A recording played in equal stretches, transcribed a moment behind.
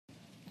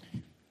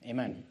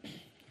Amen.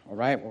 All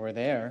right, well, we're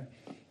there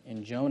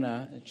in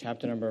Jonah,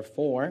 chapter number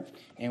 4,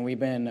 and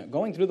we've been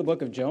going through the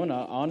book of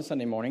Jonah on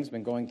Sunday mornings,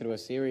 been going through a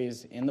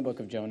series in the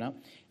book of Jonah,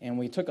 and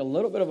we took a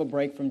little bit of a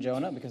break from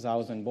Jonah because I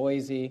was in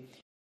Boise.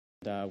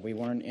 We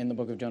weren't in the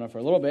book of Jonah for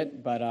a little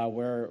bit, but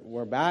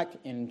we're back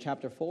in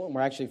chapter 4, and we're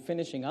actually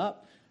finishing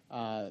up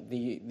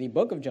the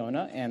book of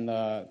Jonah and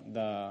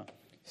the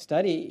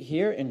study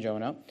here in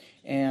Jonah,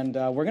 and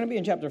we're going to be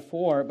in chapter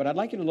 4, but I'd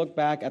like you to look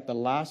back at the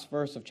last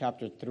verse of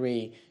chapter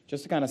 3,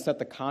 just to kind of set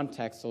the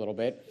context a little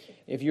bit.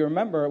 If you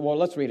remember, well,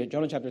 let's read it,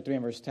 Jonah chapter 3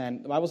 and verse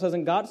 10. The Bible says,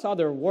 "And God saw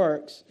their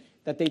works,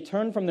 that they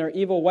turned from their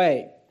evil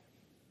way.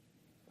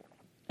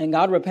 And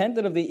God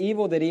repented of the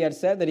evil that he had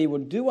said that he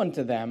would do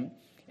unto them,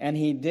 and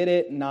he did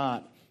it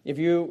not." If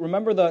you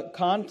remember the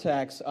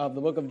context of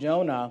the book of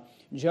Jonah,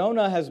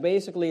 Jonah has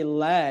basically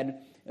led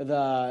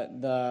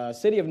the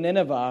city of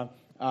Nineveh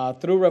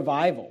through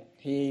revival.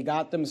 He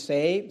got them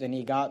saved, and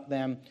he got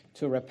them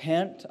to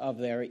repent of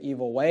their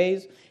evil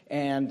ways.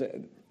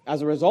 And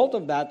as a result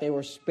of that, they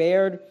were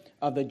spared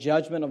of the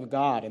judgment of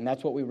God. And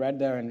that's what we read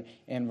there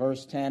in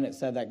verse 10. It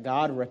said that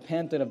God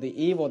repented of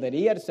the evil that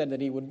he had said that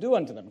he would do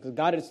unto them. Because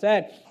God had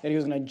said that he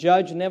was going to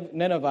judge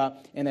Nineveh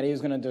and that he was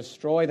going to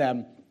destroy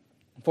them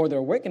for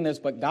their wickedness.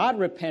 But God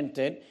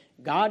repented.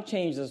 God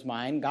changed his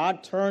mind.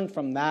 God turned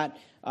from that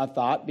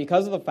thought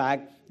because of the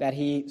fact that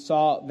he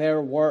saw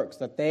their works,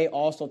 that they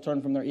also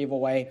turned from their evil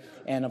way.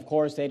 And of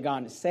course, they'd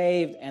gotten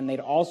saved and they'd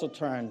also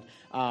turned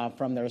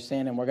from their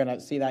sin. And we're going to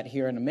see that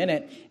here in a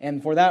minute.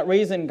 And for that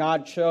reason,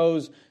 God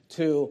chose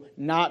to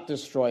not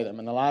destroy them.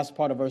 And the last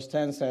part of verse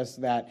 10 says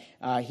that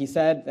he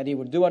said that he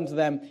would do unto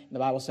them. The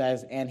Bible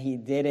says, and he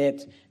did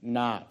it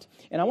not.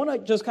 And I want to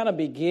just kind of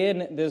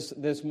begin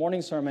this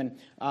morning sermon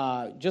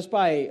just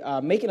by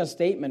making a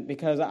statement,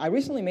 because I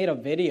recently made a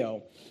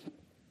video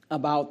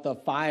about the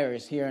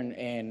fires here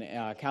in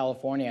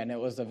California, and it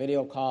was a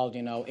video called,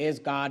 Is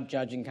God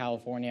Judging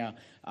California?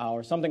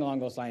 Or something along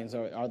those lines,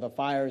 or are the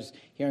fires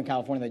here in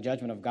California the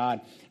judgment of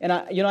God? And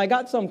I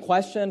got some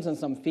questions and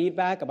some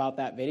feedback about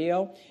that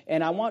video,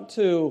 and I want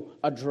to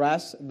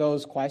address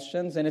those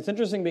questions. And it's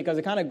interesting because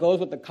it kind of goes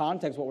with the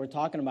context, what we're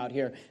talking about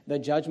here, the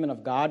judgment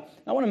of God.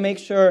 I want to make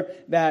sure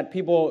that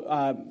people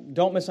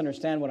don't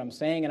misunderstand what I'm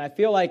saying, and I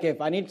feel like if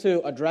I need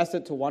to address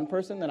it to one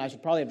person, then I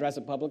should probably address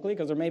it publicly,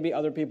 because there may be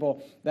other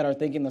people that are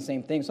thinking the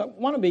same thing. So I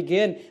want to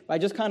begin by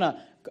just kind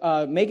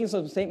of making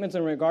some statements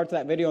in regard to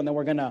that video, and then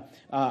we're going to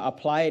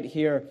apply it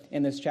here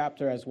in this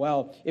chapter as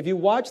well. If you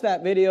watch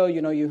that video,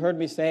 you heard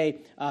me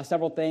say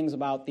several things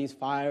about these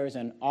fires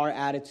and our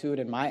attitude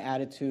and my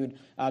attitude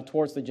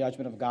towards the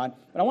judgment of God.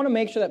 But I want to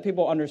make sure that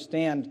people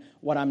understand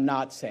what I'm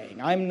not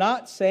saying. I'm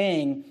not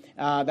saying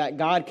that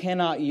God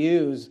cannot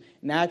use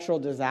natural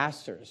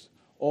disasters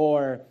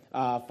or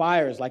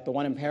fires like the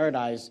one in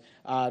paradise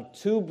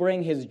to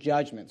bring his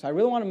judgments. I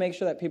really want to make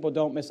sure that people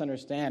don't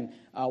misunderstand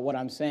what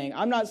I'm saying.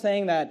 I'm not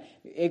saying that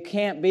it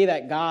can't be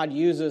that God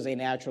uses a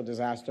natural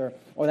disaster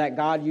or that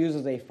God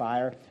uses a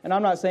fire. And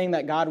I'm not saying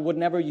that God would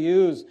never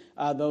use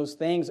those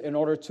things in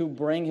order to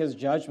bring his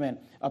judgment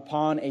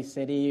upon a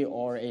city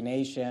or a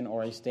nation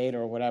or a state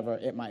or whatever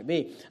it might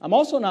be. I'm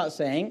also not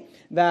saying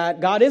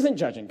that God isn't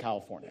judging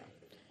California.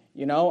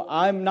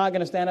 I'm not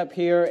going to stand up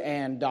here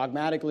and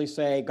dogmatically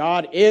say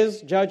God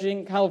is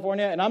judging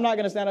California, and I'm not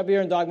going to stand up here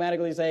and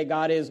dogmatically say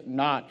God is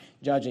not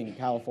judging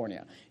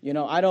California.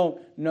 I don't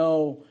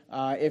know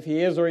if he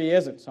is or he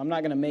isn't, so I'm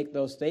not going to make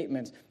those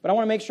statements. But I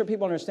want to make sure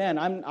people understand,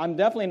 I'm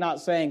definitely not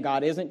saying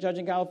God isn't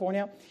judging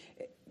California.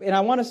 And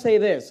I want to say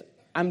this,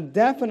 I'm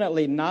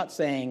definitely not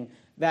saying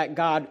that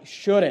God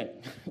shouldn't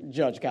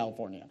judge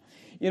California.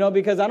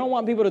 Because I don't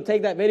want people to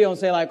take that video and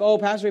say, like, oh,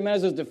 Pastor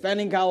Jimenez is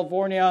defending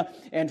California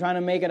and trying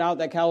to make it out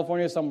that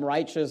California is some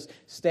righteous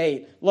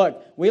state.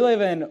 Look, we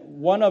live in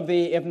one of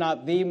the, if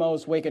not the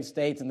most wicked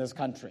states in this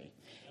country.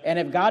 And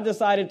if God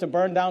decided to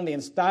burn down the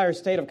entire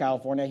state of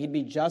California, he'd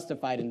be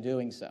justified in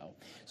doing so.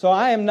 So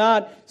I am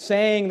not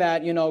saying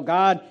that,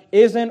 God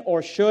isn't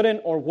or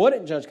shouldn't or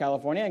wouldn't judge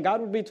California, and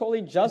God would be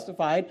totally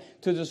justified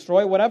to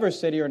destroy whatever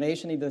city or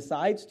nation he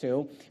decides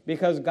to,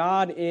 because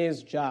God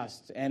is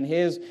just and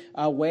his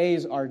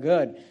ways are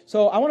good.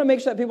 So I want to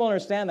make sure that people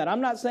understand that.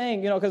 I'm not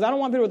saying, because I don't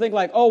want people to think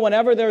like, oh,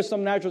 whenever there's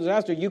some natural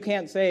disaster, you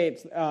can't say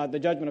it's the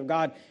judgment of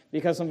God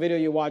because some video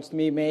you watched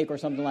me make or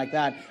something like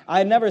that.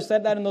 I never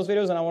said that in those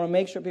videos, and I want to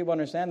make sure people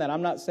understand that.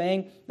 I'm not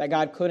saying that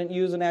God couldn't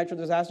use a natural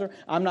disaster.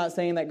 I'm not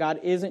saying that God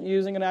isn't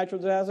using a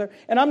natural disaster.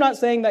 And I'm not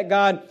saying that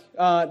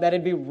that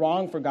it'd be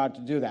wrong for God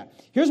to do that.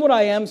 Here's what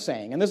I am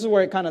saying, and this is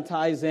where it kind of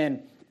ties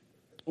in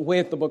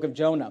with the book of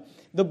Jonah.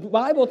 The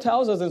Bible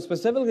tells us, and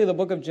specifically the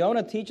book of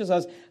Jonah teaches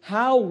us,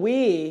 how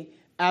we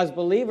as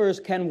believers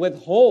can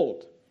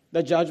withhold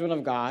the judgment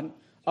of God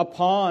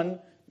upon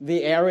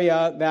the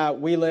area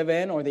that we live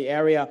in or the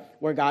area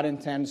where God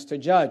intends to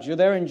judge. You're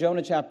there in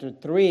Jonah chapter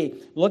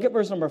 3. Look at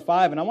verse number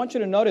 5, and I want you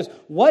to notice,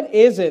 what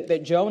is it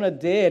that Jonah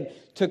did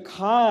to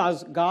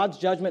cause God's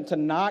judgment to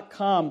not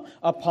come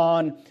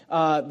upon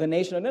the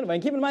nation of Nineveh?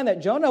 And keep in mind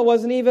that Jonah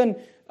wasn't even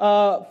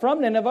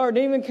from Nineveh or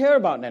didn't even care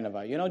about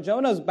Nineveh. You know,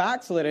 Jonah's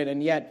backslidden,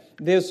 and yet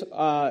this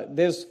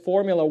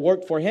formula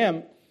worked for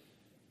him.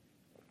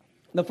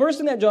 The first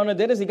thing that Jonah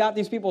did is he got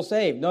these people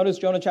saved. Notice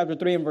Jonah chapter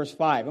 3 and verse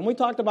 5. And we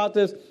talked about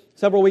this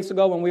several weeks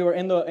ago when we were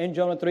in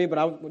Jonah 3, but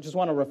I just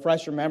want to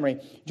refresh your memory.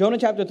 Jonah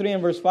chapter 3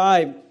 and verse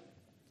 5,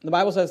 the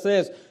Bible says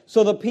this,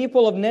 "So the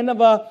people of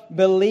Nineveh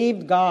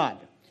believed God."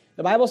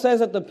 The Bible says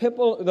that the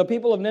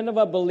people of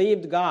Nineveh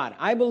believed God.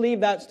 I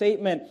believe that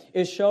statement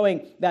is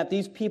showing that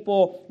these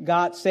people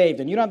got saved.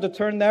 And you don't have to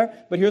turn there,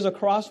 but here's a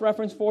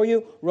cross-reference for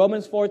you.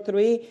 Romans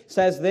 4:3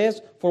 says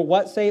this, "For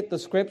what saith the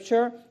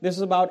Scripture?" This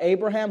is about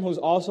Abraham, who's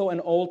also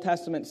an Old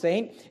Testament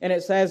saint. And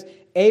it says,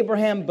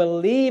 "Abraham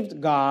believed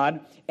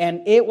God,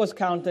 and it was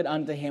counted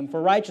unto him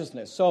for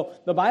righteousness." So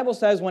the Bible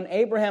says when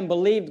Abraham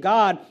believed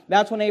God,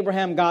 that's when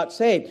Abraham got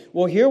saved.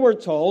 Well, here we're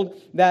told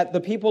that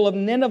the people of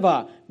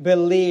Nineveh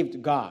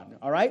believed God.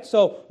 All right?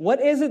 So what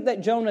is it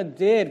that Jonah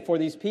did for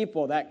these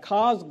people that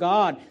caused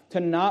God to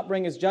not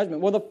bring his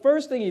judgment? Well, the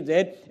first thing he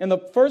did, and the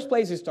first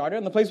place he started,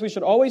 and the place we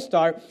should always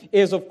start,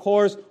 is, of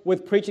course,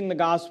 with preaching the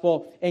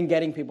gospel and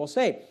getting people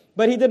saved.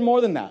 But he did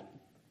more than that.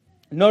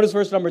 Notice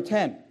verse number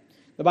 10.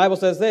 The Bible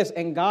says this,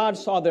 "And God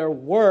saw their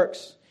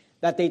works,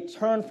 that they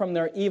turned from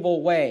their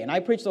evil way." And I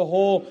preached the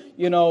whole,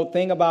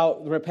 thing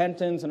about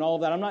repentance and all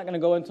of that. I'm not going to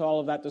go into all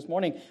of that this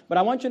morning. But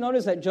I want you to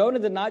notice that Jonah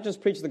did not just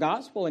preach the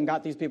gospel and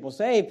got these people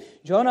saved.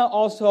 Jonah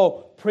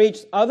also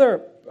preached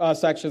other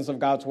sections of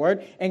God's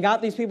word and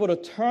got these people to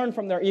turn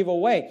from their evil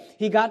way.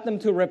 He got them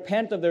to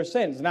repent of their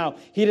sins. Now,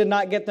 he did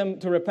not get them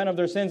to repent of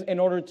their sins in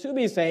order to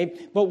be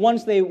saved, but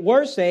once they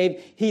were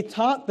saved, he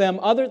taught them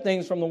other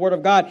things from the word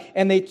of God,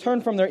 and they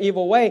turned from their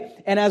evil way.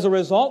 And as a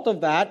result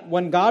of that,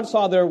 when God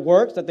saw their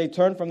works, that they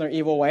turned from their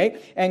evil way,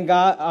 and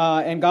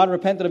God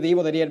repented of the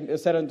evil that he had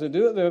said unto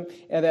do them,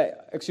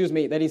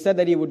 that he said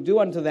that he would do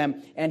unto them,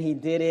 and he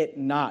did it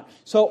not.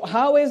 So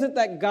how is it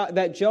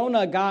that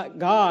Jonah got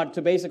God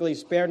to basically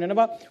spare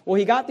Nineveh? Well,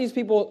 he got these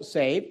people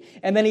saved,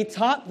 and then he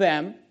taught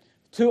them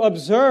to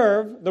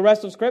observe the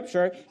rest of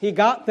Scripture. He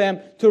got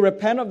them to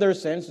repent of their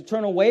sins, to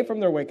turn away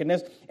from their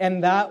wickedness,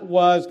 and that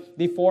was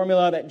the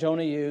formula that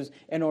Jonah used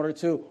in order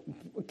to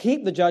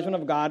keep the judgment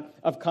of God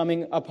of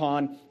coming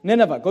upon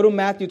Nineveh. Go to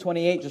Matthew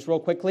 28 just real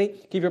quickly.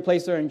 Keep your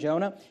place there in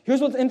Jonah. Here's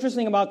what's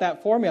interesting about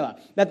that formula,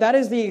 that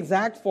is the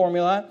exact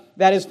formula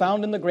that is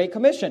found in the Great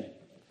Commission.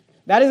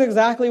 That is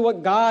exactly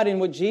what God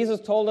and what Jesus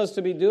told us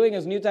to be doing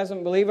as New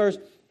Testament believers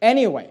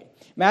anyway.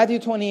 Matthew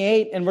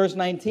 28 and verse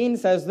 19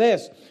 says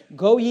this,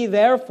 "Go ye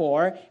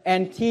therefore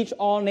and teach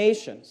all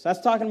nations."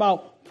 That's talking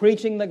about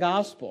preaching the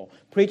gospel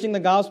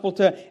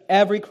to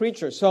every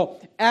creature. So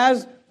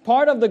as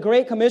part of the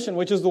Great Commission,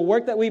 which is the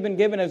work that we've been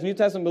given as New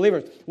Testament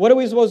believers, what are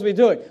we supposed to be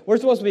doing? We're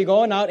supposed to be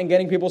going out and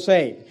getting people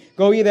saved.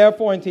 "Go ye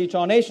therefore and teach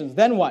all nations."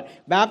 Then what?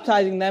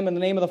 Baptizing them in the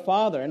name of the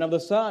Father and of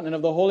the Son and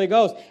of the Holy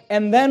Ghost.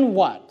 And then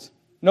what?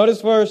 Notice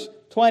verse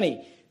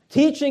 20.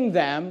 "Teaching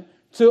them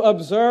to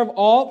observe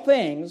all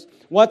things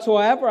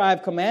whatsoever I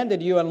have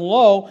commanded you, and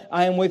lo,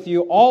 I am with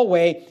you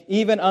always,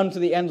 even unto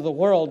the end of the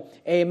world.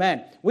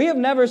 Amen." We have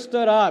never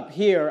stood up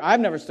here,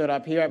 I've never stood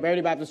up here at Verity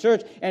Baptist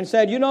Church and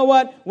said, you know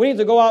what, we need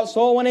to go out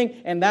soul winning,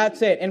 and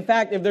that's it. In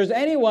fact, if there's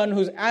anyone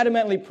who's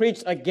adamantly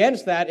preached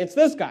against that, it's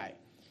this guy.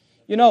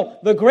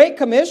 The Great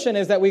Commission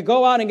is that we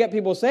go out and get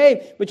people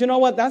saved, but you know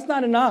what? That's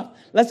not enough.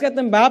 Let's get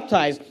them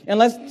baptized, and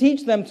let's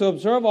teach them to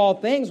observe all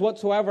things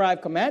whatsoever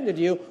I've commanded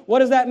you. What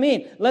does that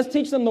mean? Let's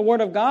teach them the Word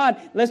of God.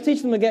 Let's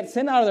teach them to get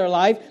sin out of their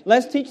life.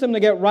 Let's teach them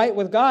to get right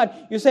with God.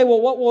 You say, well,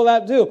 what will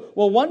that do?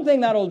 Well, one thing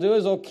that'll do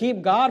is it'll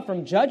keep God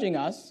from judging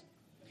us.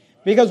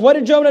 Because what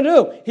did Jonah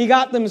do? He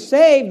got them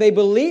saved, they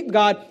believed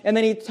God, and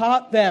then he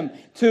taught them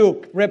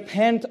to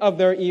repent of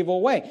their evil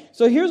way.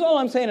 So here's all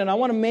I'm saying, and I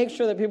want to make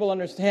sure that people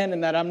understand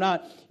and that I'm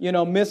not,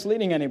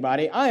 misleading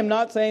anybody. I am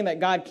not saying that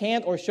God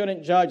can't or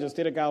shouldn't judge the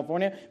state of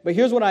California, but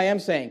here's what I am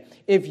saying.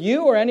 If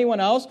you or anyone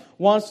else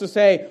wants to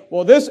say,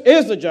 well, this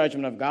is the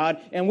judgment of God,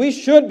 and we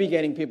should be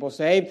getting people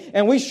saved,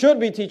 and we should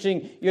be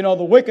teaching,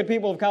 the wicked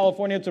people of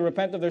California to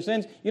repent of their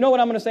sins, you know what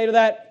I'm going to say to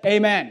that?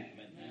 Amen.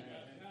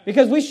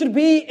 Because we should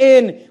be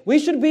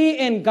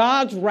in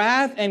God's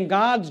wrath and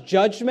God's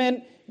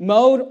judgment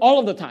mode all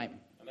of the time.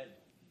 Amen.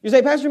 You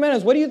say, Pastor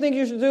Jimenez, what do you think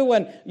you should do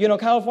when,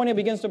 California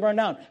begins to burn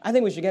down? I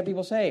think we should get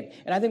people saved.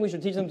 And I think we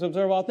should teach them to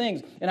observe all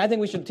things. And I think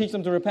we should teach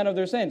them to repent of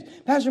their sins.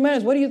 Pastor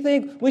Jimenez, what do you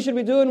think we should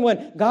be doing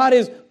when God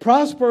is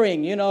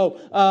prospering,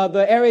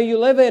 the area you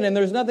live in and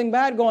there's nothing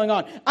bad going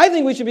on? I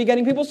think we should be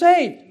getting people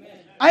saved.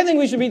 I think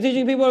we should be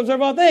teaching people to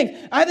observe all things.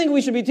 I think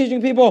we should be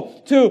teaching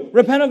people to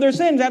repent of their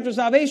sins after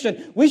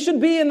salvation. We should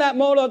be in that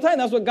mode all the time.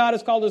 That's what God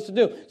has called us to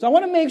do. So I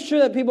want to make sure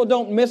that people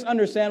don't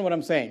misunderstand what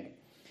I'm saying.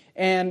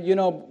 And,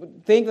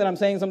 think that I'm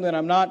saying something that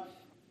I'm not.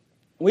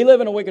 We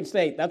live in a wicked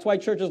state. That's why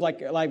churches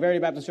like Verity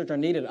Baptist Church are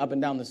needed up and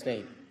down the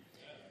state.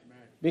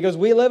 Because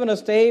we live in a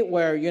state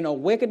where,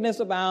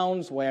 wickedness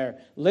abounds, where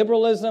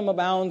liberalism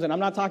abounds, and I'm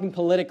not talking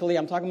politically,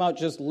 I'm talking about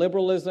just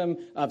liberalism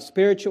of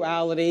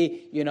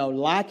spirituality,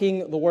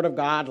 lacking the Word of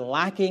God,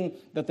 lacking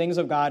the things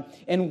of God.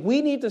 And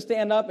we need to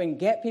stand up and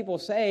get people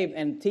saved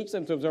and teach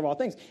them to observe all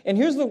things. And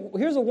here's a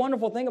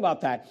wonderful thing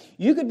about that.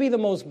 You could be the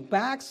most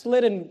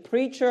backslidden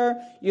preacher,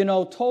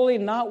 totally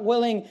not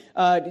willing,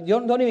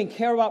 don't even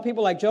care about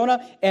people like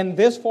Jonah, and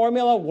this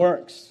formula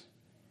works.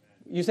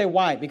 You say,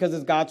 why? Because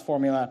it's God's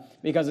formula,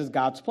 because it's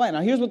God's plan. Now,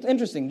 here's what's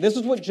interesting. This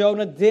is what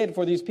Jonah did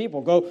for these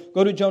people.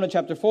 Go to Jonah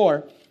chapter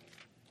 4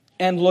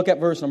 and look at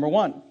verse number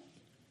 1.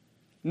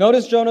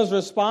 Notice Jonah's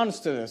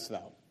response to this,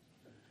 though.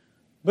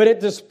 But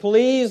it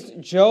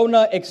displeased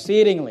Jonah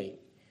exceedingly,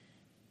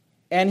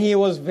 and he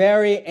was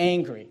very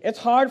angry. It's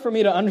hard for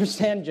me to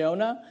understand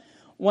Jonah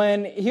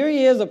when here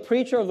he is, a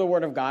preacher of the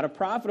Word of God, a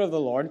prophet of the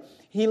Lord.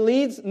 He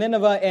leads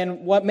Nineveh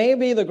in what may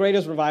be the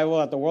greatest revival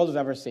that the world has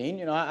ever seen.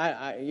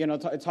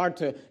 It's hard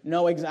to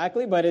know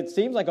exactly, but it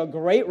seems like a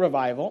great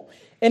revival.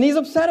 And he's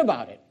upset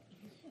about it.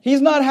 He's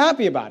not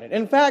happy about it.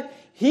 In fact,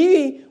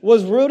 he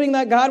was rooting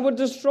that God would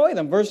destroy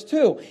them. Verse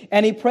 2,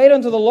 and he prayed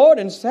unto the Lord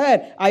and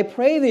said, I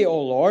pray thee, O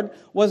Lord,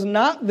 was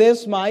not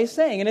this my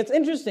saying? And it's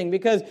interesting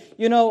because,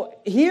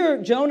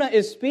 here Jonah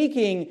is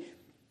speaking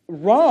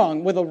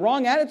wrong, with a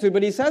wrong attitude,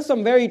 but he says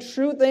some very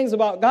true things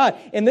about God.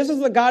 And this is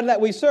the God that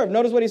we serve.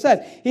 Notice what he says.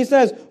 He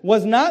says,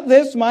 was not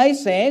this my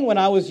saying when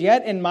I was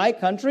yet in my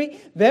country?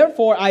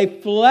 Therefore I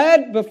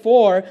fled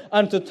before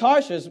unto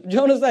Tarshish.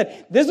 Jonah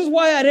said, this is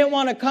why I didn't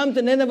want to come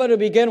to Nineveh to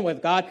begin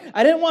with, God.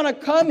 I didn't want to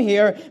come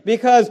here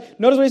because,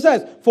 notice what he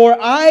says, for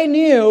I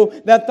knew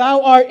that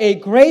thou art a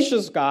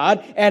gracious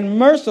God and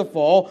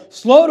merciful,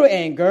 slow to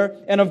anger,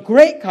 and of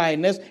great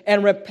kindness,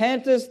 and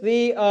repentest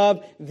thee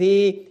of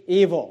the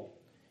evil.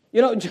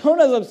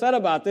 Jonah's upset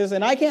about this,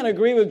 and I can't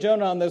agree with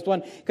Jonah on this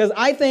one, because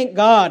I thank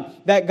God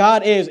that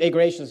God is a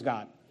gracious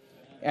God,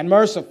 and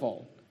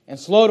merciful, and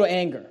slow to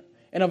anger,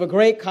 and of a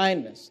great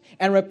kindness,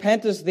 and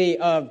repentest thee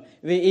of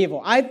the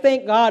evil. I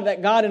thank God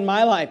that God in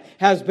my life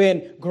has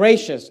been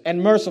gracious,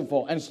 and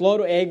merciful, and slow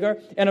to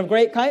anger, and of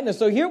great kindness.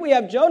 So here we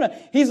have Jonah.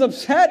 He's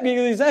upset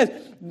because he says,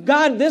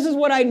 God, this is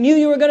what I knew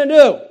you were going to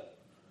do.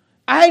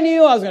 I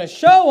knew I was going to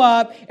show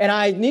up, and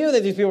I knew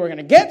that these people were going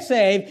to get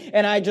saved,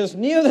 and I just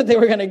knew that they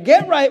were going to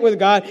get right with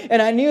God,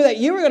 and I knew that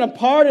you were going to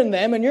pardon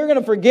them, and you were going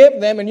to forgive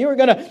them, and you were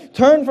going to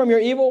turn from your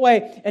evil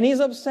way. And he's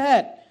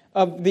upset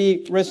of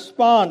the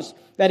response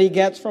that he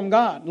gets from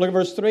God. Look at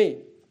verse 3.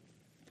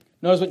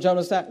 Notice what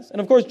Jonah says.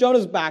 And of course,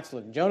 Jonah's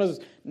backslidden. Jonah's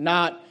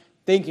not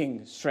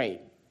thinking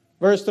straight.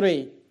 Verse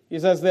 3, he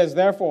says this,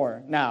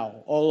 therefore, now,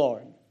 O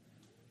Lord,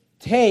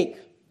 take,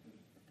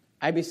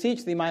 I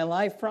beseech thee, my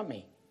life from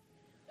me.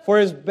 For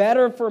it is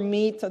better for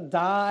me to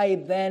die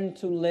than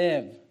to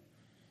live.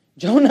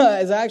 Jonah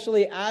is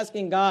actually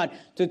asking God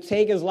to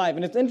take his life.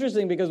 And it's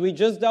interesting because we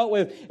just dealt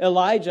with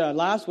Elijah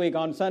last week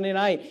on Sunday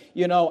night,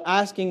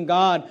 asking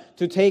God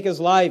to take his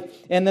life.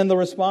 And then the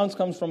response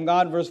comes from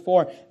God, verse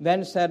 4.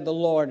 Then said the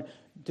Lord,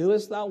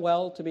 doest thou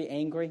well to be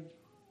angry?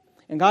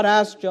 And God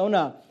asked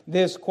Jonah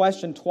this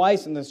question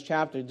twice in this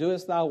chapter.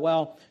 Doest thou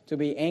well to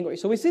be angry?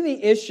 So we see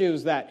the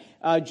issues that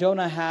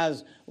Jonah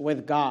has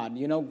with God.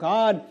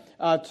 God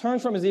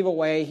turns from his evil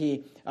way.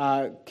 He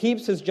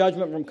keeps his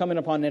judgment from coming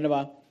upon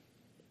Nineveh.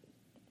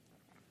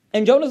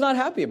 And Jonah's not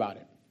happy about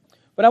it.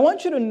 But I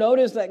want you to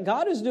notice that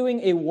God is doing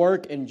a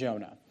work in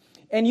Jonah.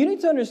 And you need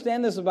to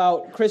understand this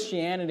about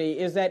Christianity,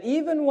 is that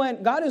even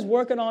when God is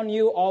working on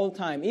you all the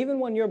time, even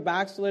when you're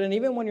backslidden,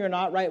 even when you're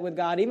not right with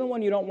God, even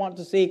when you don't want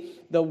to see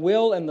the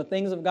will and the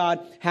things of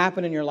God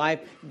happen in your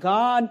life,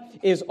 God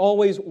is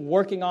always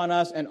working on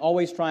us and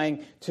always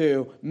trying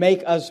to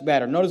make us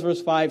better. Notice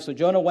verse 5. So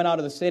Jonah went out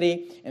of the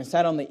city and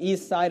sat on the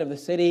east side of the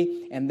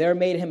city, and there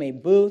made him a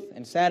booth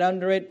and sat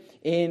under it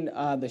in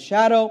the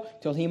shadow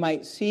till he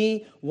might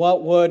see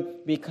what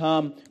would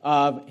become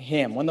of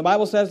him. When the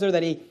Bible says there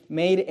that he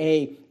made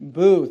a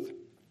booth,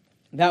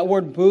 that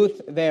word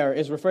booth there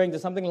is referring to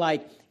something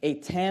like a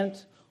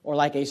tent or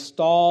like a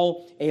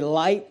stall, a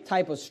light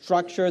type of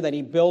structure that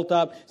he built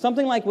up,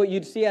 something like what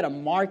you'd see at a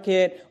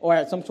market or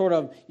at some sort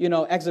of,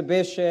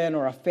 exhibition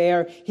or a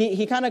fair.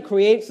 He kind of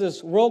creates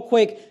this real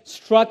quick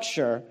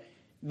structure,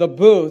 the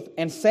booth,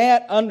 and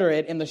sat under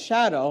it in the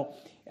shadow,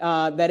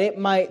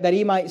 that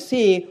he might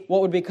see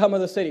what would become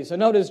of the city. So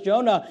notice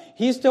Jonah,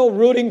 he's still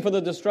rooting for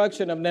the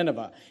destruction of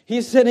Nineveh.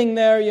 He's sitting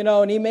there,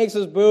 and he makes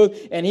his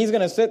booth, and he's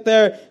going to sit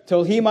there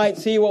till he might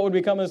see what would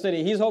become of the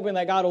city. He's hoping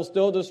that God will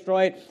still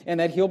destroy it and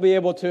that he'll be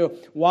able to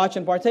watch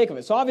and partake of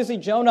it. So obviously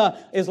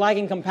Jonah is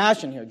lacking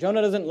compassion here.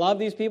 Jonah doesn't love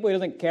these people. He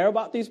doesn't care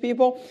about these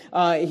people.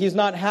 He's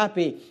not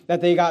happy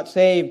that they got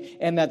saved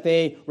and that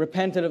they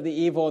repented of the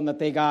evil and that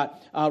they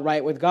got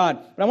right with God.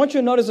 But I want you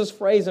to notice this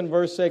phrase in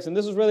verse 6, and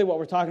this is really what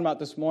we're talking about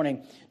this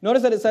morning.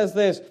 Notice that it says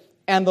this,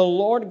 and the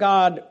Lord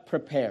God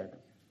prepared.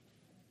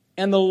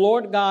 And the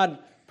Lord God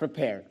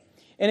prepared.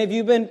 And if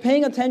you've been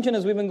paying attention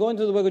as we've been going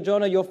through the book of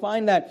Jonah, you'll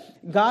find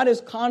that God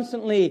is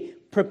constantly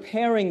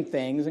preparing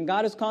things, and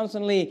God is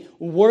constantly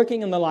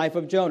working in the life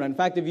of Jonah. In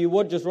fact, if you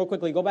would, just real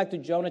quickly, go back to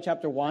Jonah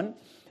chapter 1.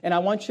 And I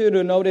want you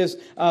to notice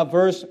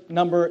verse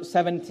number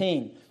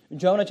 17.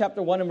 Jonah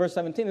chapter 1 and verse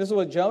 17. This is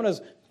what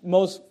Jonah's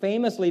most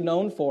famously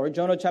known for.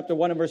 Jonah chapter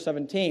 1 and verse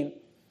 17.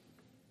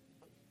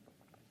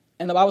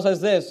 And the Bible says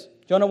this,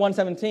 Jonah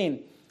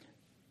 1:17.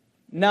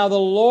 Now the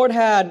Lord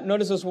had,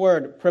 notice this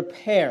word,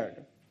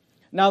 prepared.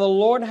 Now the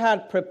Lord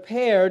had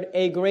prepared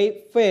a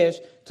great fish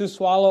to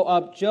swallow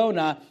up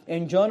Jonah,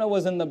 and Jonah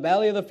was in the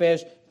belly of the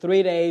fish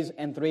 3 days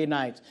and 3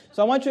 nights.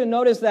 So I want you to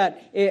notice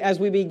that as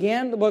we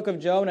began the book of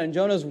Jonah, and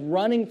Jonah's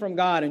running from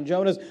God, and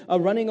Jonah's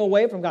running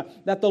away from God,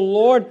 that the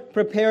Lord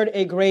prepared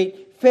a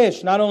great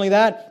fish. Not only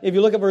that, if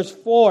you look at verse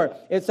 4,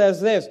 it says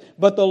this,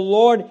 but the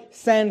Lord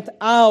sent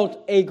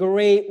out a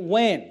great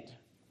wind.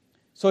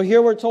 So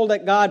here we're told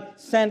that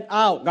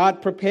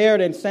God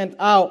prepared and sent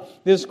out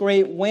this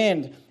great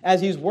wind as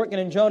He's working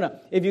in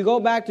Jonah. If you go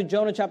back to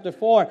Jonah chapter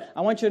 4,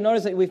 I want you to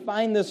notice that we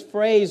find this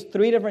phrase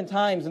 3 different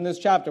times in this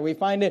chapter. We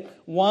find it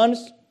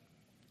once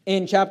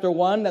in chapter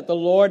 1 that the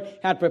Lord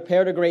had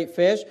prepared a great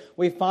fish.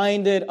 We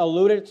find it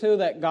alluded to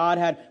that God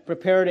had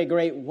prepared a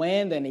great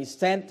wind and He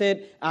sent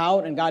it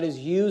out, and God is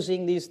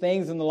using these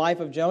things in the life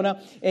of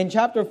Jonah. In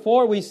chapter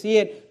 4, we see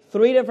it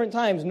 3 different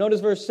times.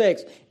 Notice verse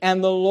 6.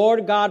 And the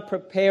Lord God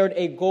prepared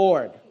a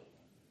gourd.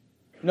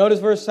 Notice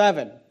verse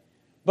 7.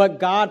 But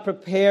God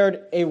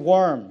prepared a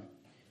worm.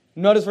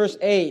 Notice verse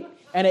 8.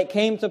 And it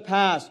came to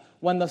pass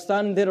when the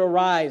sun did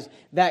arise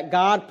that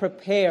God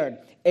prepared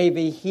a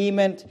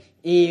vehement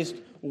east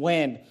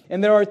wind.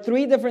 And there are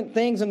 3 different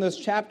things in this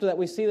chapter that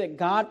we see that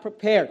God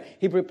prepared.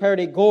 He prepared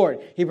a gourd.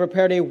 He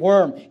prepared a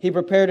worm. He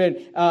prepared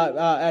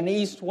an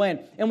east wind.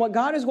 And what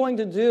God is going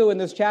to do in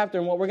this chapter,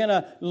 and what we're going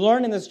to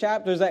learn in this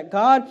chapter, is that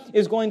God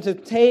is going to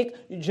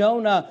take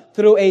Jonah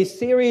through a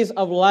series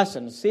of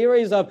lessons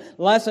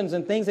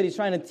and things that He's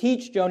trying to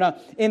teach Jonah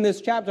in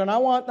this chapter. And I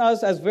want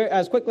us,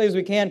 as quickly as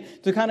we can,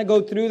 to kind of go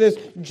through this.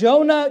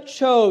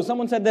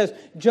 Someone said this,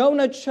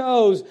 Jonah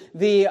chose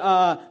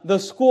the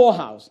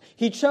schoolhouse.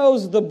 He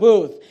chose the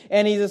booth.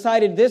 And he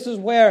decided, this is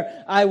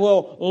where I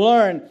will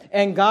learn.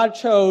 And God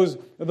chose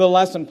the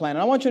lesson plan.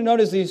 And I want you to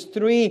notice these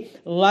 3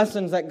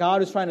 lessons that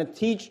God is trying to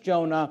teach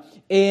Jonah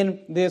in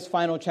this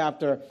final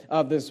chapter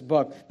of this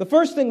book. The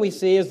first thing we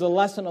see is the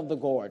lesson of the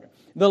gourd.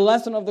 The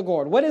lesson of the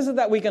gourd. What is it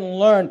that we can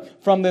learn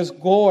from this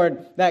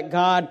gourd that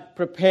God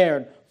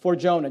prepared for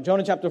Jonah?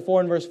 Jonah chapter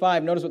 4 and verse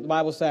 5. Notice what the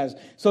Bible says.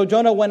 So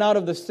Jonah went out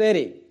of the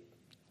city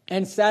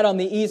and sat on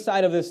the east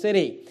side of the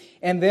city,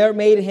 and there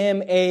made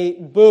him a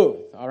booth.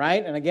 All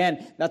right? And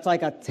again, that's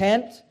like a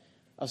tent,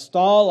 a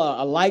stall,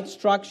 a light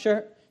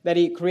structure that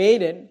he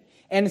created,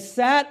 and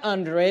sat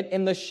under it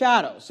in the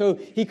shadow. So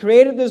he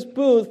created this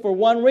booth for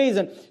one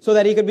reason, so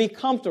that he could be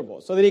comfortable,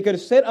 so that he could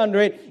sit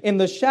under it in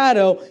the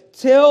shadow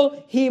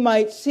till he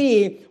might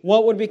see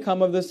what would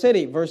become of the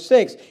city. Verse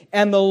 6,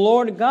 and the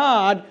Lord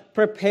God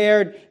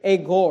prepared a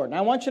gourd. Now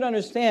I want you to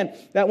understand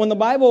that when the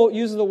Bible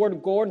uses the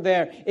word gourd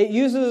there, it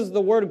uses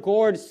the word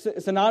gourd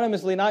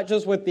synonymously, not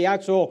just with the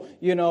actual,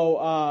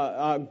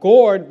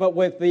 gourd, but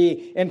with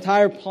the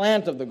entire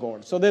plant of the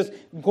gourd. So this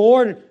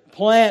gourd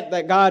plant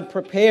that God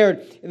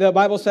prepared, the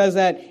Bible says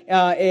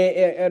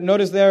that,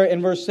 notice there in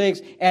verse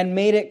 6, and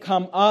made it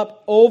come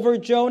up over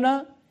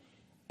Jonah,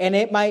 and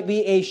it might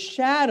be a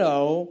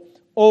shadow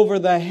over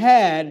the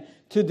head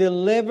to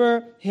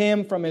deliver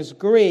him from his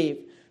grief.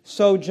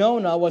 So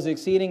Jonah was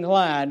exceeding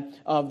glad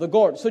of the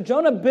gourd. So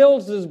Jonah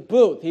builds this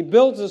booth. He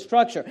builds this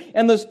structure.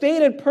 And the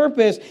stated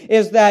purpose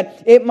is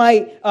that it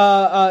might,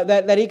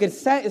 that he could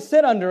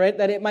sit under it,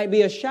 that it might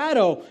be a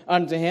shadow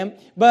unto him.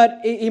 But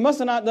he must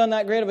have not done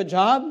that great of a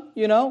job,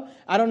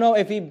 I don't know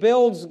if he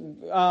builds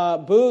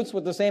booths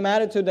with the same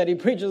attitude that he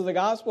preaches the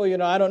gospel,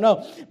 I don't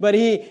know. But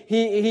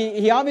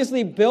he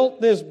obviously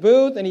built this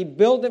booth, and he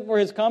built it for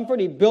his comfort.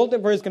 He built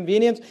it for his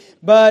convenience,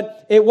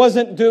 but it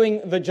wasn't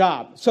doing the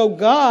job. So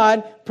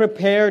God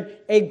prepared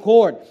a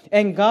gourd.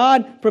 And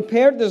God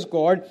prepared this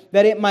gourd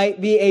that it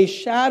might be a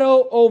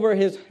shadow over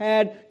his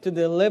head to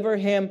deliver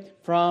him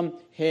from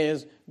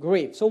his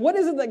grief. So what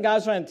is it that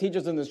God's trying to teach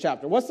us in this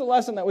chapter? What's the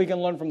lesson that we can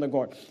learn from the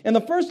gourd? And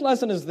the first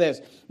lesson is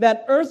this,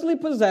 that earthly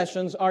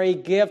possessions are a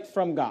gift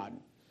from God.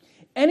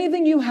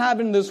 Anything you have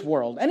in this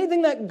world,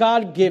 anything that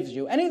God gives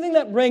you, anything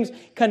that brings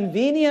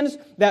convenience,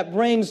 that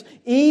brings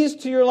ease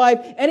to your life,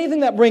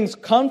 anything that brings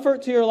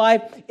comfort to your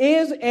life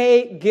is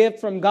a gift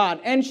from God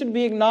and should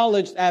be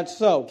acknowledged as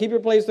so. Keep your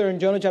place there in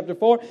Jonah chapter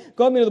 4.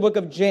 Go with me to the book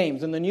of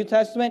James in the New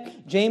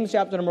Testament, James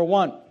chapter number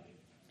 1.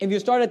 If you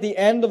start at the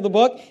end of the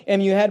book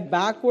and you head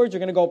backwards, you're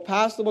going to go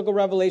past the book of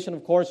Revelation,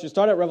 of course. You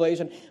start at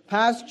Revelation,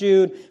 past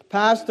Jude,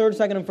 past 3rd,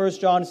 2nd, and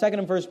 1st John, 2nd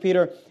and 1st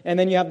Peter, and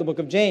then you have the book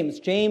of James.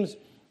 James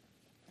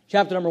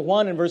chapter number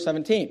 1 and verse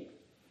 17.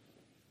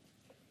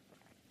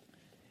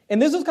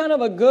 And this is kind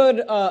of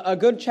a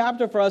good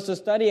chapter for us to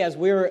study as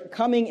we're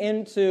coming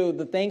into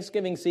the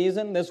Thanksgiving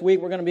season. This week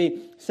we're going to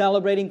be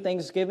celebrating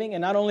Thanksgiving.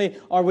 And not only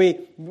are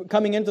we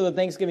coming into the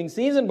Thanksgiving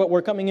season, but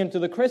we're coming into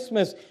the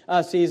Christmas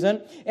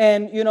season.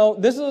 And,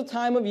 this is a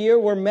time of year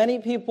where many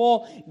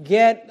people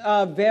get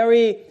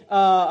very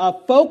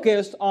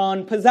focused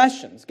on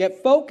possessions,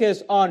 get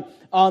focused on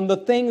the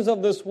things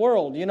of this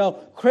world.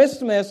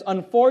 Christmas,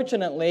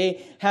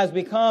 unfortunately, has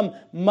become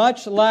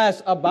much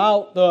less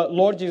about the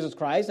Lord Jesus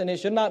Christ, and it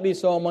should not be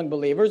so among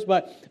believers,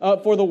 but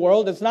for the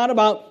world, it's not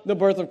about the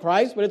birth of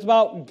Christ, but it's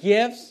about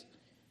gifts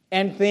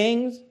and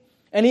things.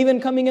 And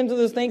even coming into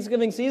this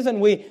Thanksgiving season,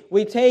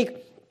 we take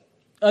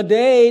a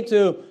day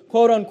to,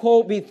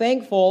 quote-unquote, be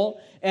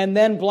thankful, and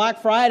then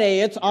Black Friday,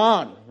 it's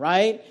on,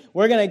 right?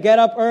 We're going to get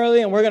up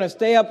early and we're going to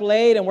stay up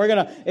late and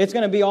it's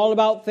going to be all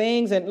about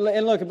things. And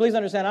look, please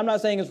understand, I'm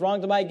not saying it's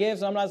wrong to buy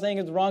gifts. I'm not saying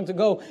it's wrong to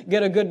go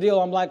get a good deal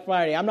on Black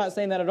Friday. I'm not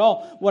saying that at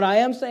all. What I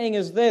am saying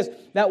is this,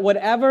 that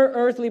whatever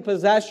earthly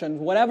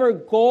possessions, whatever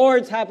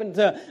gourds happen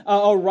to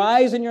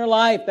arise in your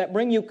life that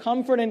bring you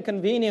comfort and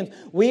convenience,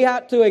 we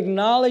have to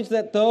acknowledge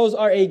that those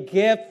are a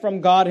gift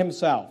from God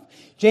Himself.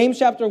 James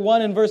chapter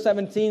 1 and verse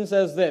 17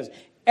 says this,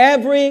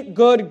 every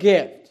good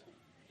gift,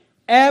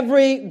 and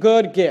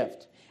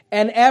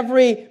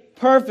every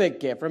perfect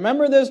gift.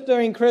 Remember this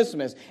during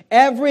Christmas.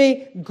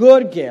 Every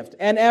good gift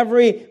and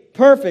every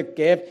perfect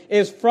gift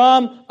is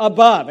from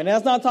above. And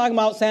that's not talking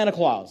about Santa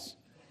Claus.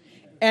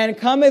 And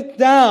cometh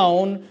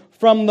down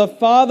from the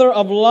Father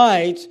of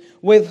lights,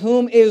 with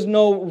whom is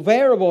no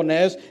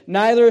variableness,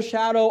 neither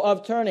shadow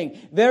of turning.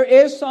 There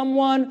is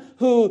someone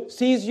who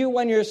sees you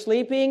when you're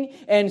sleeping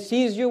and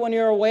sees you when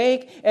you're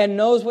awake and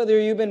knows whether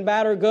you've been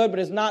bad or good, but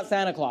it's not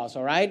Santa Claus,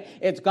 all right?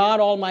 It's God,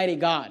 Almighty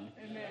God.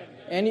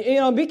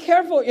 And, be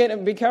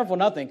careful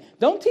nothing.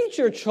 Don't teach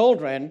your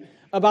children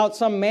about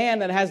some man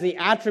that has the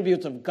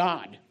attributes of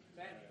God.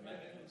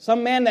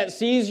 Some man that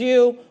sees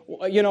you,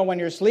 when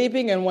you're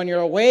sleeping and when you're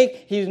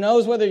awake, he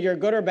knows whether you're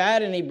good or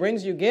bad and he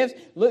brings you gifts.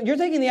 Look, you're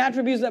taking the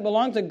attributes that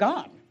belong to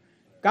God.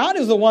 God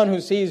is the one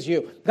who sees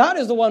you. God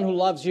is the one who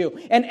loves you.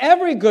 And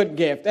every good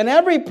gift and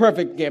every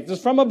perfect gift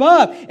is from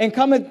above and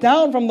cometh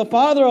down from the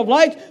Father of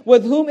lights,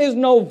 with whom is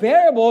no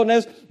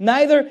variableness,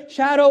 neither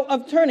shadow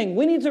of turning.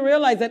 We need to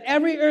realize that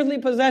every earthly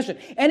possession,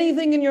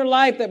 anything in your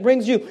life that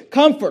brings you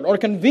comfort or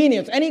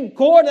convenience, any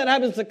gourd that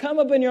happens to come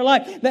up in your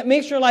life that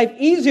makes your life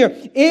easier,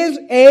 is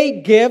a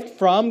gift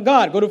from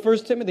God. Go to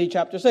 1 Timothy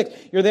chapter 6.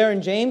 You're there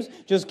in James.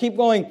 Just keep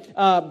going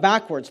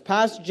backwards.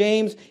 Past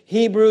James,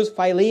 Hebrews,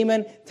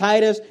 Philemon,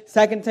 Titus,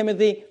 2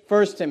 Timothy,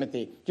 1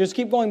 Timothy. Just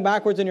keep going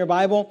backwards in your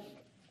Bible.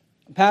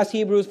 Past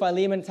Hebrews,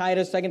 Philemon,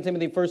 Titus, 2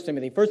 Timothy, 1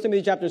 Timothy. 1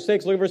 Timothy chapter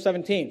 6, look at verse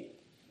 17.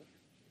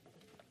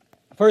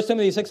 1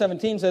 Timothy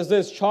 6:17 says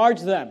this,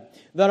 charge them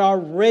that are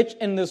rich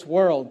in this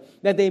world,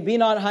 that they be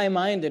not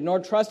high-minded, nor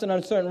trust in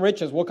uncertain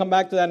riches. We'll come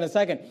back to that in a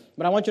second.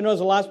 But I want you to notice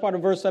the last part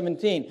of verse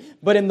 17.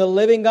 But in the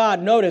living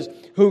God, notice,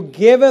 who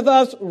giveth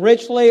us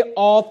richly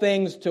all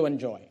things to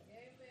enjoy.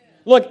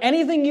 Look,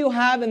 anything you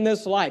have in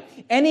this life,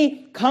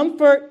 any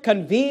comfort,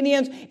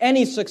 convenience,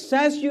 any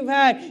success you've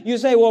had, you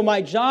say, well,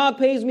 my job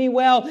pays me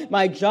well,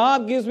 my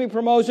job gives me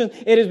promotion.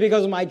 It is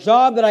because of my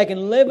job that I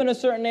can live in a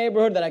certain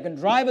neighborhood, that I can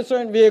drive a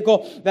certain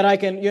vehicle, that I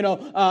can,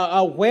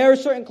 wear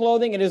certain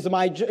clothing. It is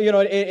my, the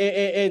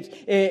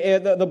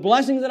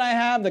blessings that I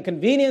have, the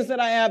convenience that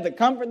I have, the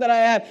comfort that I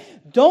have.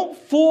 Don't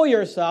fool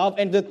yourself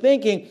into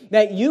thinking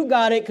that you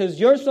got it because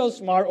you're so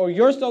smart or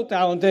you're so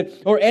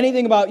talented or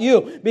anything about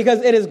you,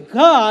 because it is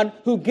God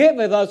who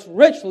giveth us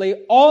richly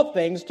all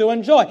things to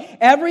enjoy.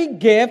 Every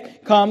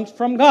gift comes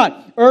from God.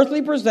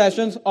 Earthly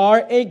possessions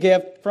are a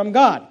gift from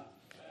God.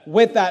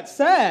 With that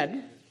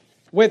said,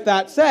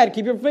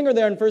 keep your finger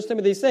there in 1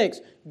 Timothy 6.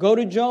 Go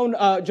to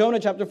Jonah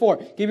chapter 4.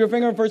 Keep your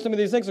finger in 1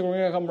 Timothy 6, and we're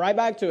going to come right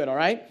back to it, all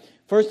right?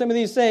 1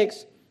 Timothy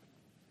 6,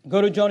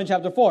 go to Jonah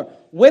chapter 4.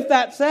 With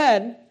that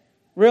said,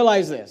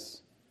 realize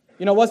this.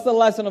 What's the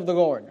lesson of the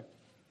gourd?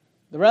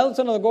 The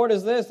lesson of the gourd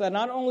is this, that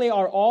not only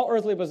are all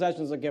earthly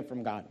possessions a gift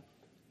from God,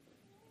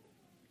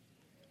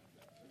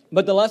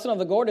 but the lesson of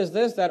the gourd is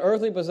this, that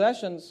earthly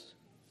possessions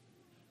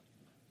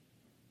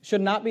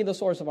should not be the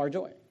source of our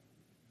joy.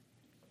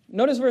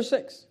 Notice verse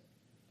 6.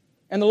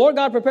 And the Lord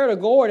God prepared a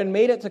gourd and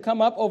made it to come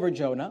up over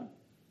Jonah,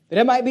 that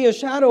it might be a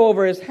shadow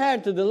over his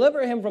head to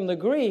deliver him from the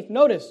grief.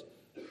 Notice,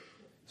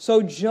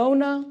 so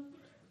Jonah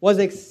was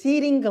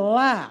exceeding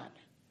glad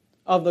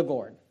of the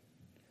gourd.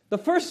 The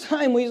first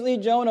time we see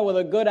Jonah with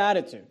a good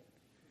attitude.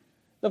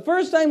 The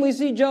first time we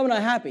see Jonah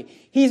happy.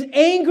 He's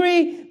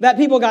angry that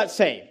people got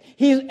saved.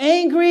 He's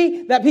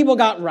angry that people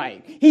got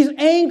right. He's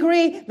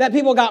angry that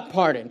people got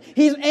pardoned.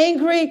 He's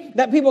angry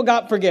that people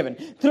got forgiven.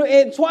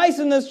 Twice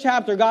in this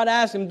chapter, God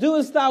asked him,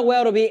 doest thou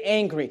well to be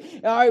angry?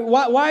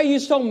 Why are you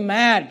so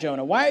mad,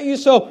 Jonah? Why are you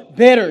so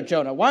bitter,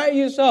 Jonah? Why are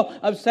you so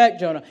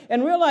upset, Jonah?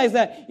 And realize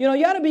that, you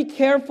got to be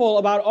careful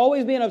about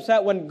always being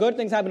upset when good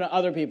things happen to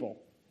other people.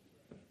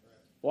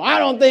 Well, I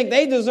don't think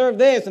they deserve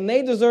this and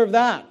they deserve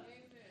that.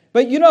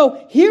 But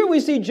here we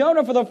see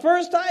Jonah for the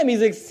first time.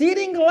 He's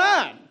exceeding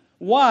glad.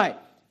 Why?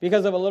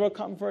 because of a little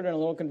comfort and a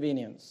little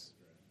convenience,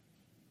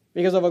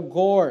 because of a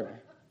gourd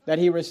that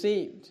he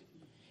received.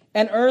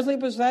 And earthly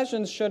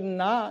possessions should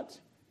not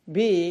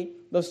be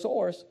the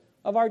source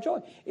of our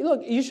joy.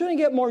 Look, you shouldn't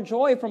get more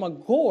joy from a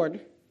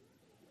gourd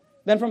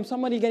than from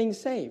somebody getting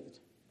saved.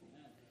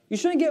 You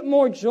shouldn't get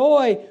more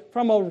joy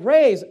from a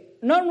raise.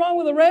 Nothing wrong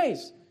with a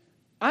raise.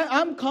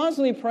 I'm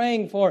constantly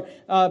praying for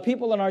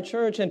people in our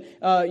church and,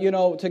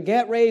 to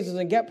get raises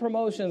and get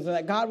promotions and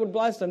that God would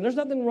bless them. There's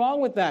nothing wrong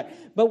with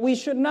that. But we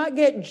should not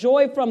get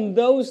joy from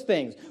those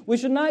things. We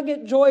should not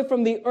get joy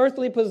from the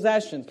earthly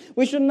possessions.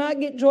 We should not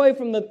get joy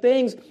from the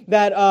things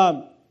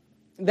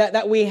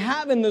that we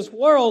have in this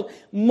world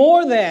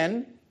more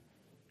than,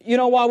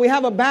 while we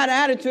have a bad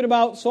attitude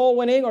about soul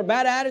winning or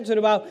bad attitude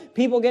about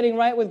people getting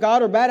right with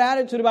God or bad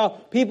attitude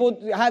about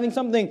people having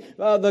something,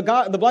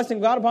 the blessing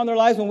of God upon their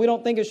lives when we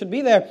don't think it should be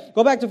there.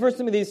 Go back to 1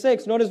 Timothy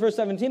 6. Notice verse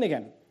 17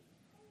 again.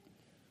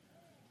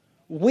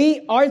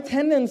 Our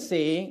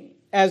tendency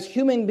as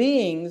human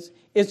beings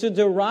is to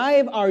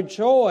derive our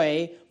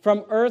joy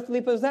from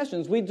earthly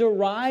possessions. We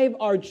derive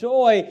our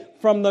joy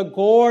from the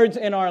gourds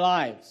in our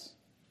lives.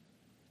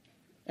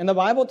 And the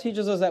Bible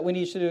teaches us that we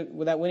need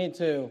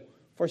to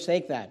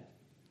forsake that.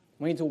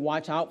 We need to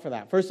watch out for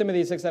that. 1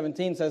 Timothy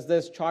 6:17 says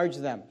this, charge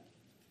them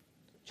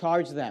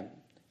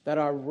that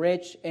are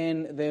rich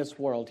in this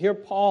world. Here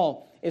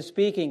Paul is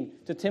speaking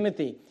to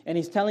Timothy, and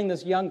he's telling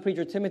this young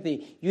preacher,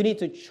 Timothy, you need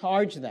to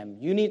charge them.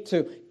 You need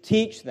to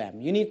teach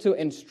them. You need to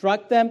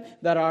instruct them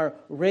that are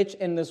rich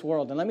in this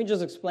world. And let me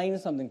just explain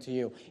something to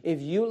you.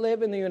 If you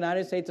live in the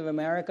United States of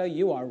America,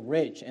 you are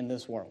rich in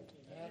this world.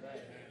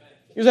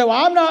 You say, well,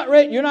 I'm not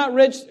rich. You're not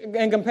rich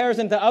in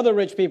comparison to other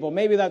rich people.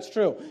 Maybe that's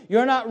true.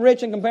 You're not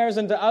rich in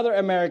comparison to other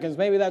Americans.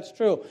 Maybe that's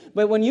true.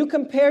 But when you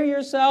compare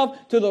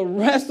yourself to the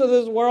rest of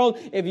this world,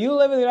 if you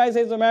live in the United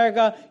States of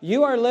America,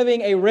 you are living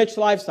a rich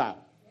lifestyle.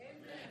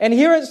 And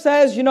here it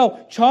says,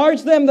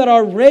 charge them that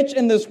are rich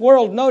in this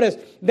world. Notice,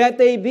 that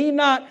they be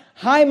not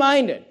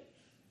high-minded.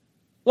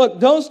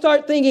 Look, don't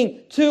start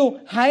thinking too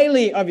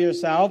highly of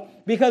yourself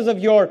because of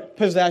your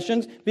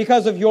possessions,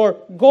 because of your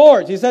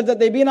gourds. He says that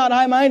they be not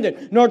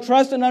high-minded, nor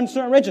trust in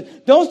uncertain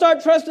riches. Don't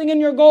start trusting in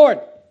your gourd.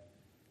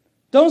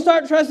 Don't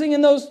start trusting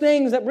in those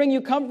things that bring you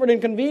comfort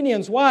and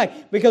convenience. Why?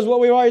 Because what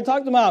we've already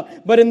talked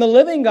about. But in the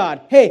living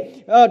God.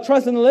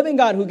 Trust in the living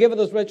God who giveth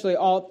us richly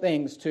all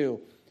things to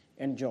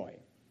enjoy.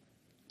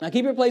 Now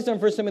keep your place there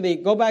in 1 Timothy.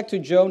 Go back to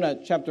Jonah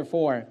chapter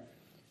 4.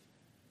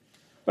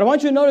 But I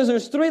want you to notice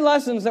there's 3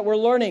 lessons that we're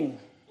learning.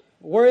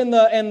 We're in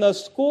the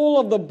school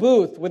of the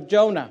booth with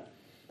Jonah.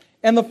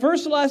 And the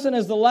first lesson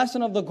is the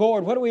lesson of the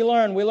gourd. What do we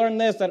learn? We learn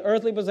this, that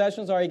earthly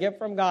possessions are a gift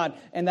from God,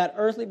 and that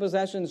earthly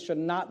possessions should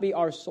not be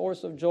our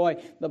source of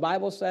joy. The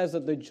Bible says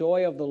that the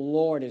joy of the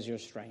Lord is your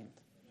strength.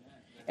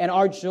 And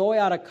our joy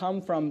ought to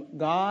come from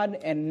God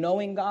and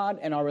knowing God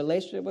and our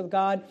relationship with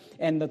God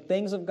and the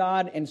things of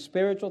God and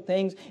spiritual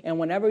things. And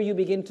whenever you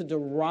begin to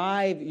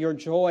derive your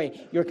joy,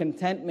 your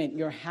contentment,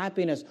 your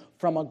happiness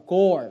from a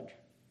gourd,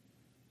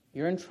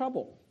 you're in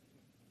trouble,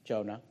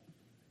 Jonah.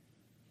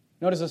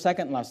 Notice the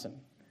second lesson.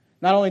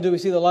 Not only do we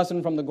see the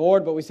lesson from the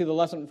gourd, but we see the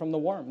lesson from the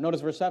worm.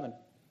 Notice verse 7.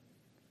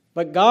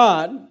 But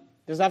God,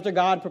 this is after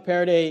God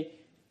prepared a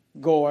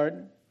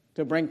gourd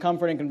to bring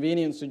comfort and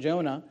convenience to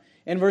Jonah.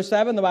 In verse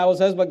 7, the Bible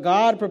says, but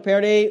God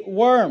prepared a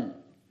worm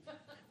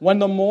when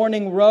the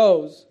morning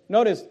rose.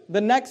 Notice, the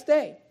next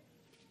day.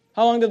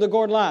 How long did the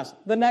gourd last?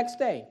 The next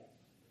day.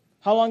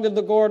 How long did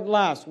the gourd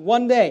last?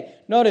 One day.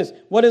 Notice,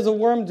 what does the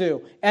worm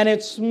do? And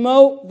it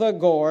smote the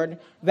gourd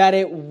that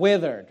it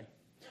withered.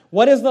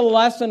 What is the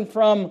lesson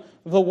from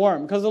the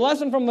worm? Because the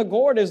lesson from the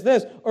gourd is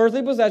this.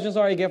 Earthly possessions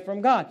are a gift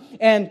from God.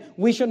 And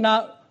we should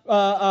not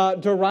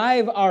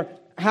derive our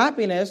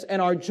happiness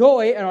and our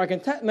joy and our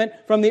contentment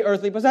from the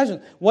earthly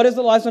possessions. What is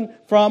the lesson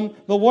from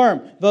the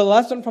worm? The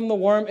lesson from the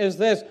worm is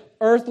this.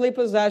 Earthly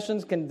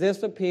possessions can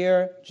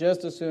disappear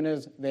just as soon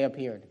as they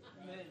appeared.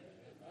 Amen.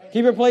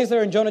 Keep your place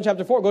there in Jonah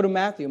chapter 4. Go to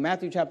Matthew.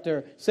 Matthew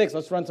chapter 6.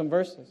 Let's run some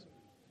verses.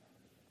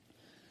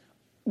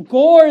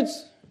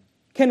 Gourds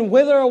can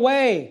wither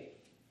away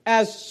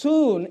as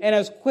soon and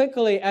as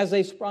quickly as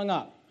they sprung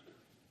up.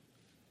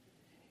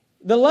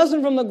 The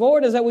lesson from the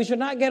gourd is that we should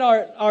not get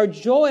our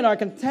joy and our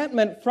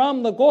contentment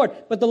from the gourd.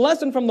 But the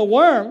lesson from the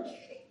worm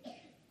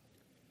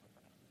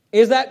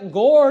is that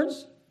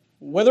gourds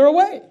wither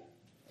away.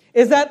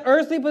 Is that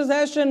earthly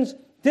possessions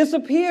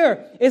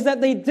disappear. Is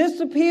that they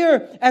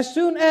disappear as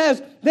soon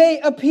as they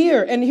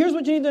appear. And here's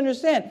what you need to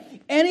understand.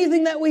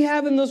 Anything that we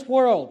have in this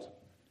world,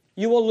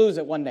 you will lose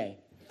it one day.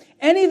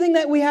 Anything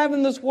that we have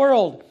in this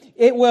world,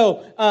 it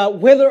will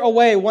wither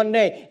away one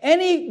day.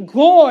 Any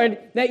gourd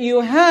that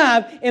you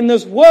have in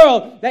this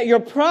world that you're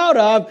proud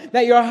of,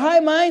 that you're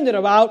high-minded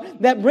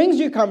about, that brings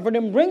you comfort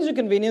and brings you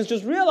convenience,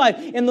 just realize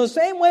in the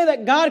same way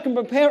that God can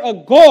prepare a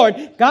gourd,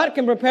 God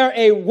can prepare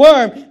a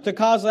worm to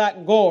cause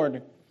that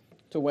gourd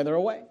to wither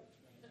away.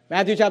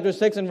 Matthew chapter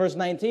 6 and verse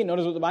 19,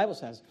 notice what the Bible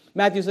says.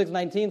 Matthew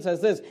 6:19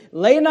 says this,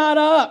 lay not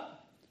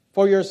up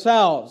for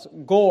yourselves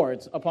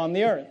gourds upon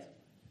the earth.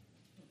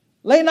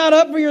 Lay not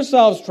up for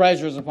yourselves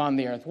treasures upon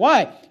the earth.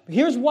 Why?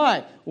 Here's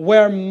why.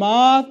 Where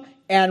moth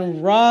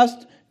and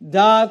rust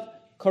doth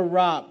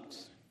corrupt.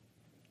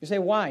 You say,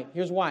 why?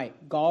 Here's why.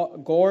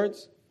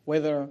 Gourds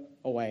wither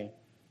away.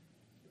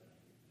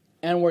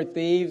 And where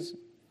thieves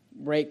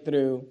break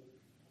through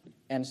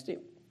and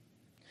steal.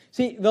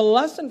 See, the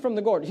lesson from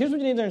the gourd, here's what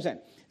you need to understand.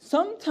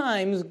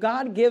 Sometimes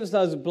God gives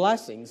us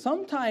blessings.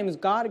 Sometimes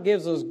God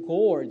gives us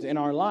gourds in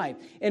our life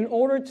in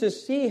order to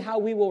see how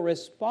we will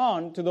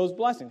respond to those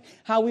blessings,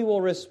 how we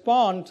will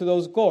respond to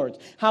those gourds,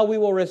 how we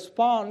will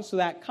respond to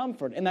that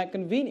comfort and that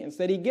convenience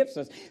that He gives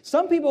us.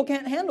 Some people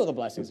can't handle the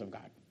blessings of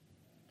God.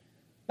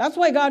 That's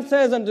why God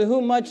says, unto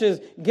whom much is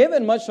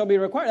given, much shall be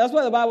required. That's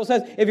why the Bible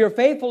says, if you're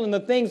faithful in the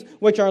things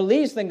which are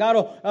least, then God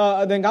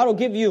will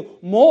give you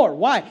more.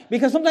 Why?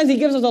 Because sometimes He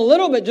gives us a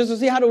little bit just to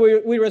see how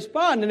do we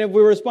respond. And if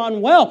we respond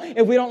well,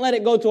 if we don't let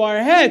it go to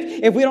our heads,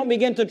 if we don't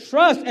begin to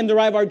trust and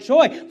derive our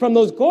joy from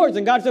those gourds.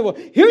 And God said, well,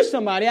 here's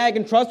somebody I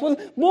can trust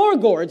with more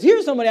gourds.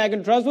 Here's somebody I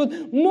can trust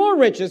with more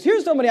riches.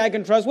 Here's somebody I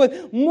can trust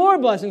with more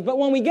blessings. But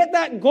when we get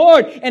that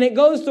gourd and it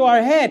goes to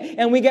our head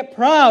and we get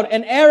proud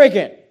and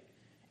arrogant,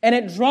 and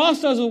it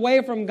draws us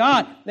away from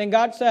God, then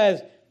God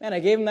says, man, I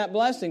gave him that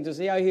blessing to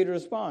see how he'd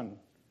respond.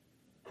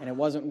 And it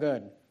wasn't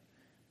good.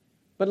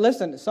 But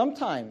listen,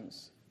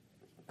 sometimes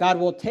God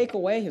will take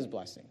away his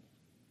blessing.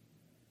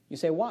 You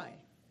say, why?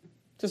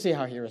 To see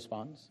how he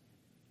responds.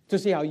 To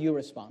see how you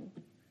respond.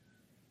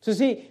 To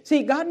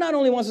see, God not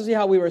only wants to see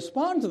how we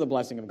respond to the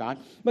blessing of God,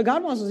 but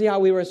God wants to see how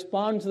we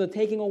respond to the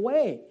taking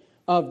away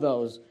of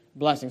those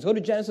blessings. Go to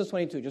Genesis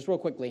 22, just real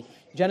quickly.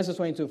 Genesis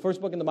 22,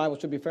 first book in the Bible,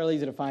 should be fairly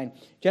easy to find.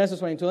 Genesis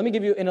 22, let me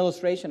give you an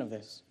illustration of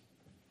this.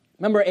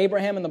 Remember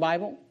Abraham in the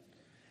Bible?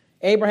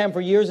 Abraham for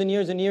years and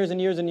years and years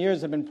and years and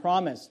years had been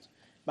promised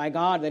by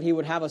God that he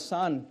would have a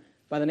son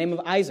by the name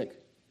of Isaac.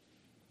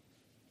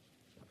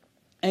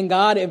 And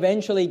God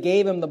eventually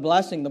gave him the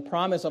blessing, the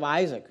promise of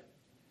Isaac.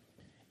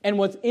 And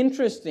what's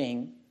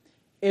interesting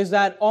is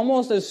that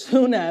almost as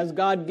soon as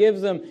God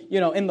gives them,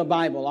 in the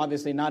Bible,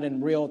 obviously not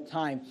in real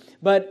time,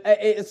 but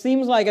it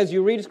seems like as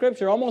you read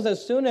Scripture, almost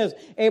as soon as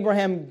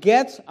Abraham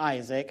gets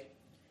Isaac,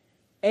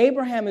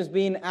 Abraham is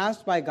being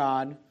asked by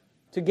God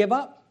to give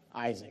up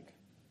Isaac.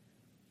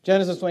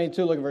 Genesis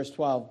 22, look at verse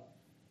 12.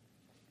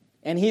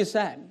 And he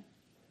said,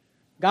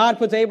 God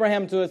puts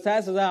Abraham to a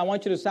test, says, I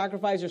want you to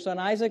sacrifice your son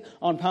Isaac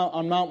on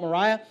Mount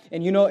Moriah.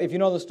 And if you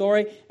know the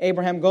story,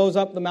 Abraham goes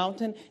up the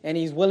mountain and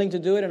he's willing to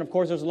do it. And of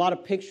course, there's a lot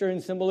of picture and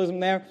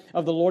symbolism there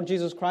of the Lord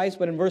Jesus Christ.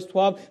 But in verse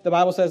 12, the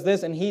Bible says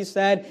this, and he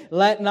said,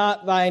 lay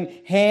not thine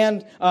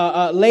hand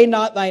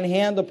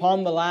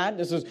upon the lad.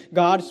 This is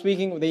God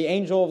speaking, the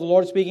angel of the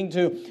Lord speaking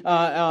to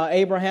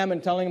Abraham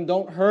and telling him,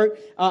 don't hurt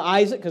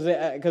Isaac,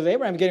 because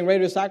Abraham's getting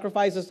ready to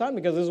sacrifice his son,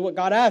 because this is what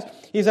God asked.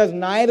 He says,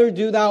 neither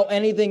do thou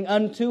anything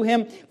unto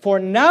him, for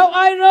now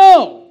I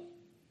know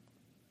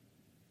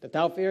that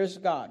thou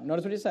fearest God.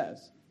 Notice what he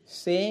says.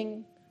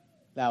 Seeing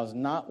thou hast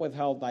not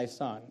withheld thy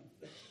son,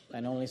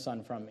 thine only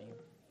son from me.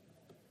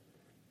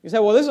 You say,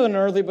 well, this is an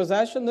earthly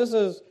possession. This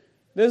is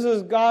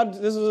God.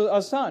 This is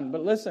a son.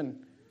 But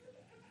listen,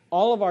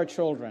 all of our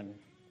children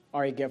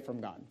are a gift from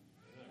God.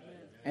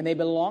 And they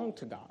belong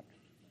to God.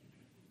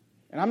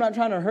 And I'm not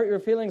trying to hurt your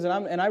feelings.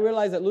 And I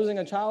realize that losing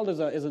a child is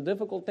a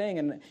difficult thing.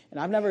 And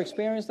I've never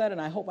experienced that,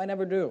 and I hope I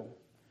never do.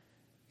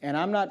 And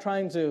I'm not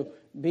trying to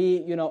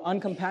be,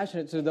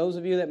 uncompassionate to those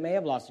of you that may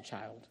have lost a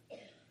child.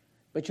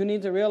 But you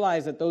need to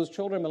realize that those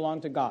children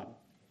belong to God.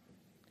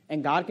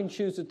 And God can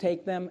choose to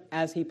take them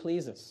as He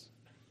pleases.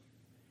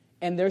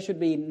 And there should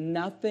be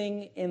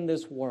nothing in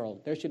this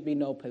world. There should be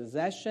no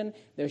possession.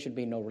 There should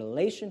be no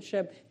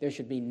relationship. There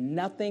should be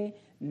nothing,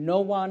 no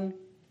one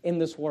in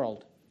this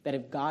world that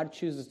if God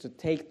chooses to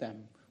take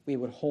them, we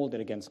would hold it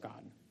against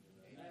God.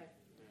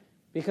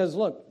 Because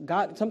look,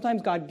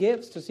 sometimes God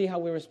gives to see how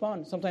we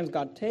respond. Sometimes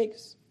God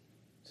takes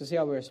to see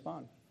how we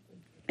respond.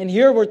 And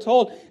here we're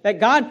told that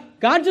God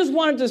just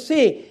wanted to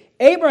see,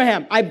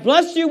 Abraham, I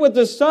blessed you with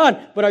this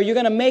son, but are you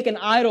going to make an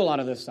idol out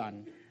of this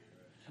son?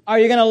 Are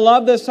you going to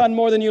love this son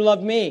more than you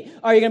love me?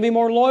 Are you going to be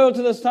more loyal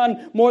to the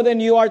son more than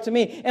you are to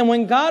me? And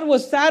when God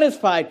was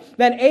satisfied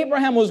that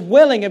Abraham was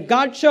willing, if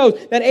God chose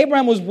that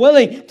Abraham was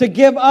willing to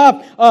give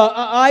up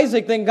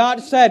Isaac, then God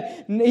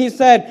said,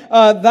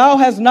 thou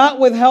hast not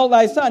withheld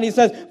thy son. He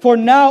says, for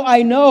now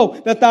I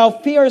know that thou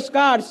fearest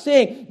God,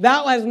 seeing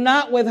thou hast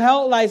not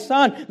withheld thy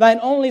son, thine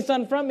only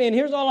son from me. And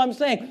here's all I'm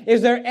saying.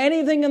 Is there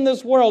anything in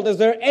this world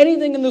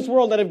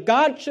that if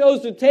God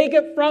chose to take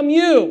it from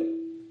you,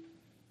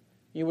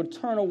 you would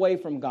turn away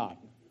from God?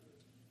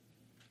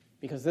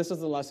 Because this is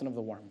the lesson of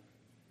the worm.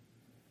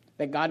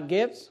 That God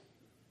gives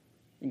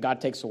and God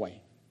takes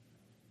away.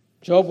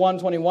 Job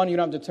 1:21, you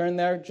don't have to turn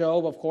there.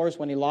 Job, of course,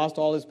 when he lost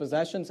all his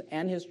possessions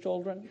and his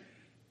children,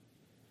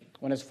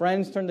 when his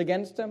friends turned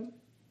against him,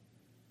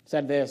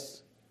 said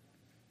this,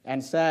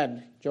 and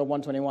said, Job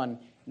 1:21,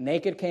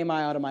 naked came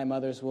I out of my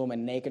mother's womb,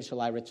 and naked shall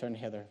I return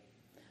hither.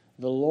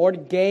 The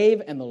Lord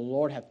gave, and the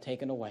Lord hath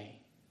taken away.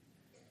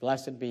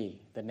 Blessed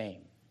be the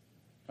name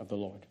of the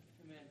Lord.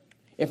 Amen.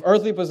 If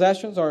earthly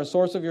possessions are a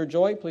source of your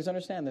joy, please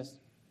understand this.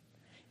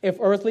 If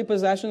earthly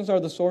possessions are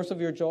the source of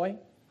your joy,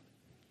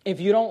 if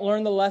you don't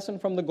learn the lesson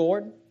from the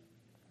gourd,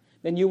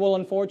 then you will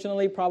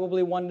unfortunately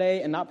probably one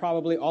day, and not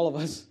probably all of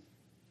us,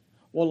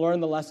 will learn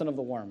the lesson of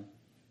the worm.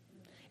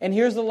 And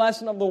here's the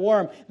lesson of the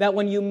worm, that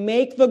when you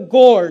make the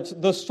gourds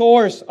the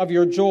source of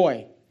your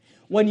joy,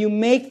 when you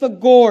make the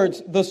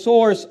gourds the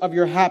source of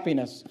your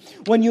happiness,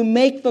 when you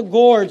make the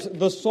gourds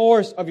the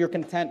source of your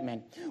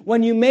contentment,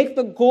 when you make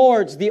the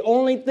gourds the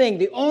only thing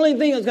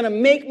that's going to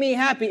make me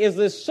happy is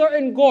this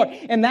certain gourd.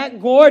 And that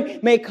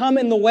gourd may come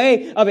in the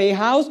way of a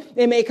house.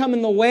 It may come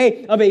in the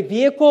way of a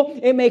vehicle.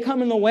 It may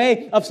come in the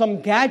way of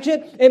some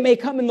gadget. It may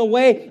come in the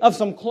way of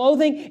some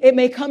clothing. It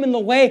may come in the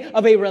way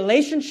of a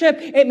relationship.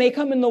 It may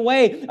come in the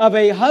way of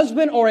a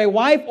husband or a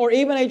wife or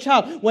even a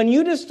child. When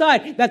you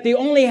decide that the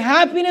only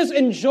happiness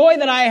and joy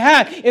that I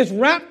have is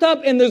wrapped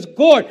up in this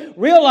gourd,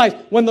 realize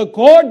when the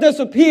gourd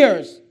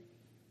disappears,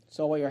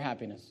 so will your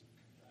happiness.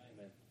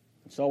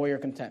 So will your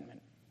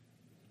contentment.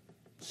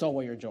 So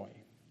will your joy.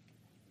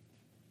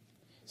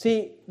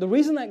 See, the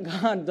reason that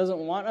God doesn't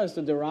want us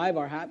to derive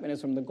our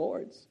happiness from the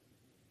gourds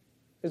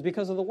is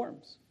because of the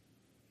worms.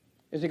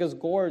 It's because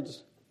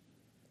gourds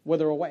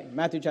wither away.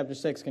 Matthew chapter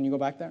 6, can you go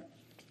back there?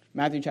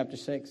 Matthew chapter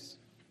 6.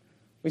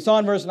 We saw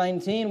in verse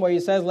 19 where he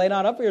says, lay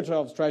not up for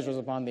yourselves treasures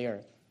upon the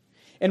earth.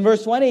 In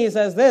verse 20 he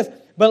says this,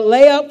 but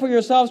lay up for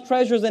yourselves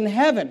treasures in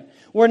heaven,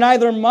 where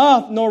neither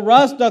moth nor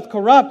rust doth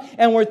corrupt,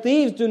 and where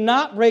thieves do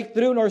not break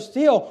through nor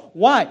steal.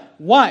 Why?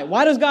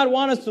 Why does God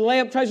want us to lay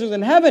up treasures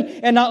in heaven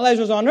and not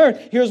treasures on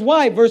earth? Here's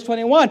why. Verse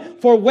 21,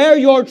 for where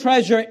your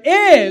treasure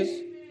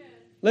is,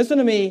 listen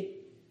to me,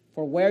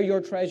 for where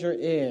your treasure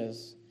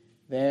is,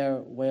 there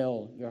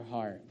will your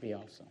heart be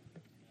also.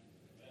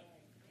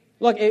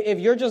 Look, if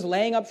you're just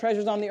laying up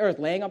treasures on the earth,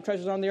 laying up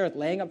treasures on the earth,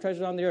 laying up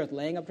treasures on the earth,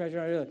 laying up treasures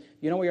on the earth,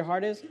 you know where your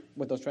heart is?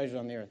 With those treasures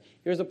on the earth.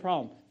 Here's the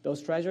problem.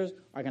 Those treasures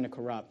are going to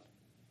corrupt.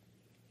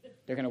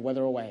 They're going to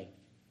wither away.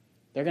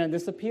 They're going to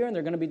disappear and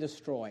they're going to be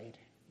destroyed.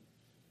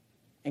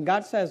 And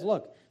God says,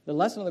 look, the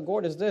lesson of the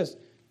gourd is this.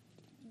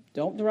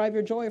 Don't derive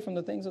your joy from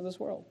the things of this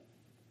world.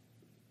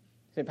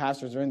 You say,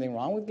 Pastor, is there anything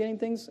wrong with getting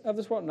things of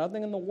this world?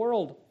 Nothing in the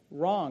world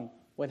wrong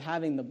with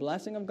having the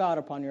blessing of God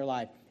upon your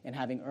life and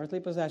having earthly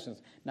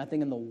possessions.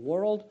 Nothing in the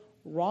world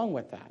wrong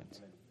with that.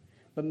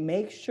 But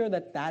make sure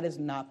that that is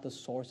not the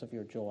source of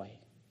your joy.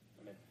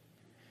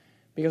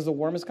 Because the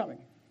worm is coming.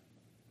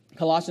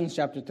 Colossians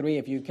chapter 3,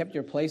 if you kept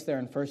your place there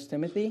in 1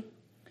 Timothy,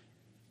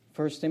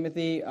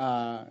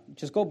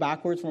 just go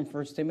backwards from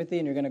 1 Timothy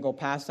and you're going to go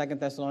past 2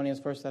 Thessalonians,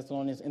 1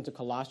 Thessalonians into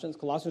Colossians.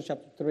 Colossians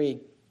chapter 3.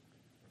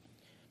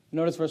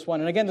 Notice verse 1.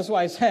 And again, this is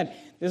why I said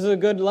this is a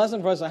good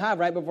lesson for us to have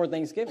right before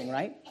Thanksgiving,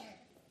 right?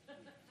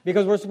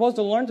 Because we're supposed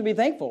to learn to be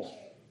thankful.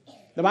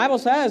 The Bible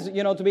says,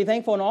 to be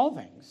thankful in all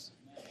things.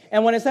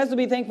 And when it says to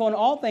be thankful in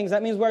all things,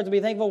 that means we're to be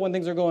thankful when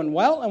things are going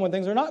well and when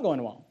things are not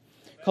going well.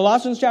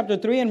 Colossians chapter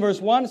 3 and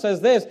verse 1 says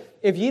this,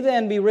 if ye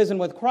then be risen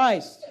with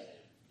Christ.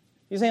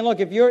 He's saying, look,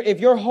 if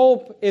your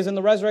hope is in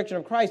the resurrection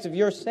of Christ, if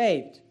you're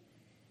saved,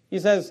 he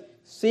says,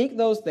 seek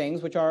those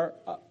things which are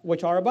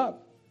above,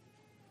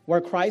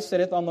 where Christ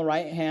sitteth on the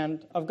right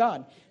hand of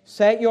God.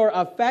 Set your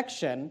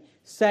affection,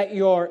 set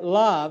your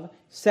love,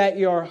 set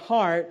your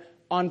heart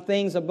on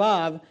things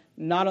above,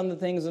 not on the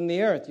things in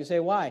the earth. You say,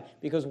 why?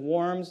 Because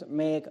worms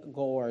make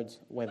gourds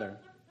wither.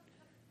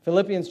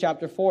 Philippians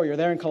chapter 4, you're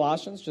there in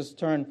Colossians, just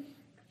turn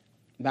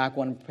back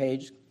one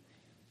page.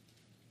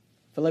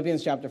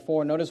 Philippians chapter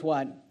 4, notice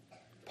what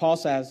Paul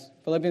says.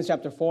 Philippians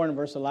chapter 4 and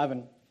verse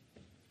 11.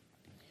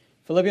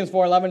 Philippians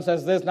 4:11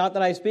 says this, not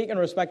that I speak in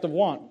respect of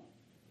want.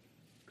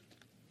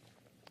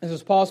 This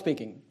is Paul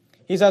speaking.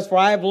 He says, for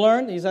I have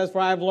learned,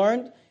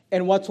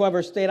 in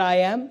whatsoever state I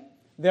am,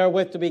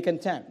 therewith to be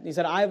content. He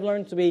said, I have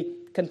learned to be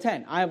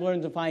content. I have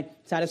learned to find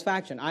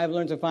satisfaction. I have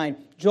learned to find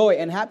joy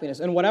and happiness.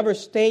 In whatever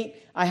state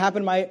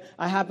my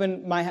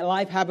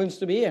life happens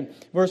to be in.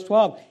 Verse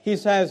 12, he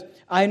says,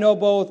 I know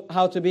both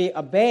how to be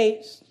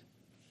abased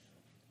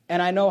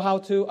and I know how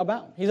to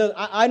abound. He says,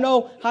 I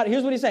know how,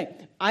 here's what he's saying.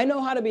 I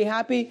know how to be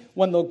happy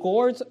when the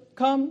gourds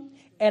come,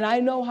 and I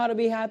know how to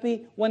be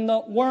happy when the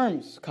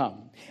worms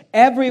come.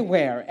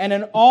 Everywhere and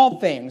in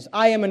all things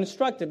I am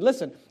instructed.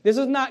 Listen,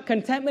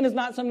 contentment is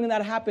not something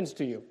that happens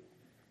to you.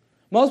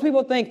 Most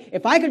people think,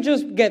 if I could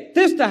just get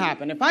this to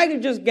happen, if I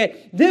could just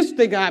get this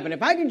thing to happen,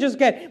 if I could just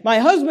get my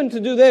husband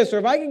to do this, or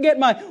if I could get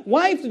my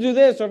wife to do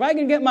this, or if I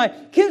can get my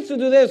kids to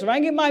do this, or if I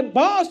can get my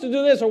boss to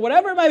do this, or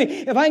whatever it might be,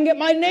 if I can get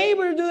my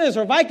neighbor to do this,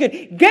 or if I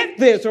could get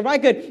this, or if I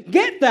could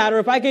get that, or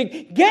if I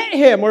could get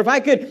him, or if I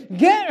could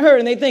get her,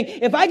 and they think,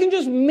 if I can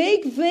just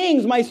make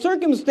things, my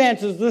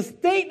circumstances, the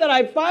state that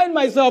I find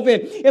myself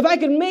in, if I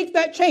could make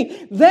that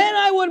change, then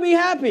I would be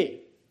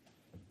happy.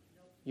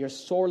 You're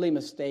sorely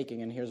mistaken,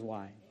 and here's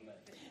why.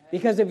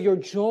 Because if your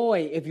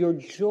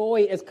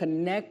joy is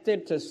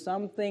connected to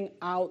something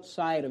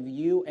outside of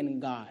you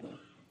and God,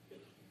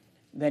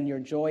 then your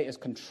joy is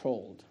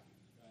controlled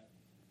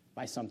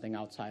by something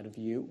outside of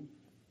you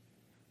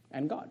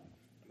and God.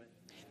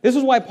 This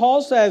is why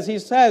Paul says,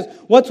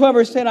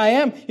 whatsoever state I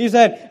am, he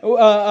said,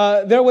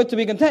 therewith to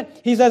be content.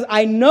 He says,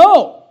 I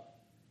know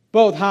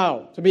both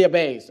how to be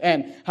abased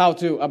and how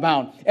to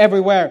abound.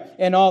 Everywhere,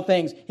 in all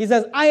things. He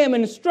says, I am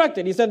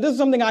instructed. He said, this is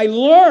something I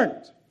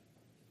learned.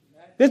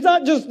 This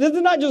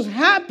did not just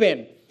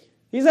happen.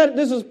 He said,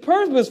 this is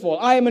purposeful.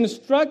 I am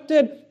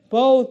instructed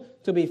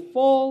both to be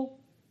full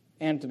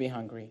and to be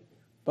hungry,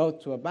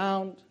 both to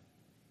abound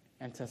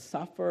and to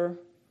suffer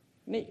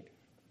need.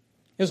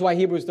 This is why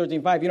Hebrews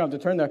 13:5, you don't have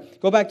to turn there.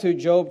 Go back to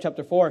Job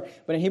chapter 4.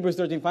 But in Hebrews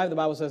 13:5, the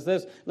Bible says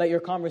this, let your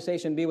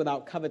conversation be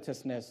without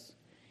covetousness,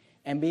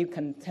 and be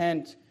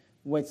content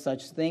with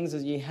such things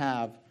as ye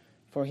have.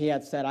 For he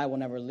had said, I will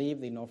never leave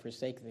thee nor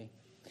forsake thee.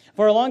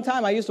 For a long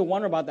time, I used to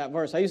wonder about that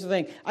verse. I used to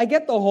think, I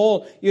get the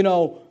whole,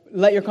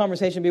 let your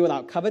conversation be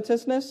without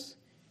covetousness,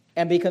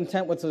 and be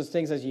content with such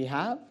things as ye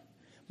have.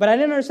 But I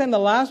didn't understand the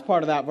last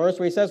part of that verse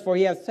where he says, for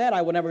he hath said,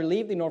 I will never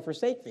leave thee nor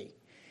forsake thee.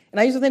 And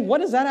I used to think,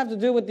 what does that have to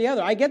do with the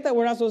other? I get that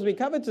we're not supposed to be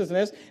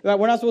covetousness, that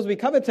we're not supposed to be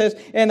covetous,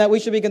 and that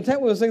we should be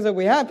content with those things that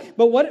we have.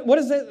 But what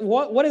does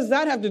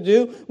that have to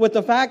do with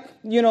the fact,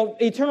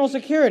 eternal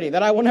security,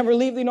 that I will never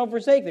leave thee nor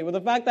forsake thee, with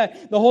the fact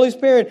that the Holy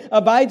Spirit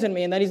abides in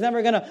me and that he's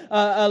never going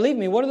to leave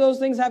me? What do those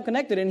things have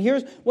connected? And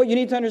here's what you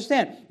need to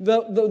understand.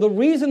 The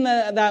reason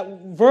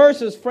that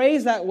verse is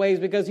phrased that way is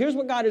because here's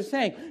what God is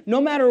saying.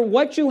 No matter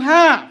what you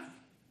have,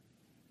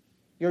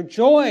 your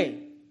joy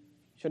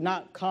should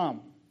not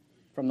come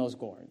from those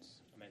gourds.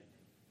 Amen.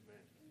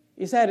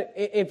 He said,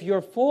 if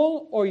you're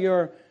full or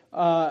you're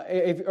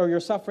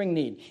suffering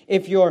need,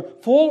 if you're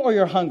full or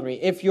you're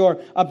hungry, if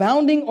you're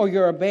abounding or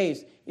you're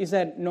abased, he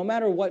said, no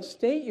matter what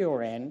state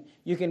you're in,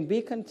 you can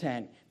be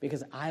content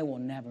because I will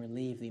never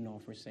leave thee nor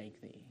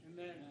forsake thee.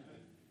 Amen.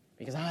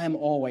 Because I am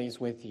always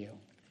with you.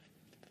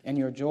 And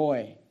your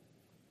joy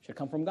should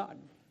come from God.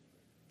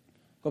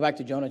 Go back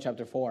to Jonah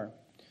chapter 4.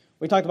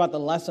 We talked about the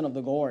lesson of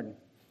the gourd.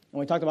 And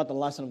we talked about the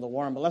lesson of the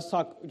worm. But let's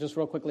talk just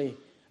real quickly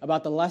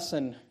about the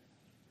lesson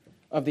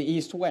of the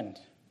east wind.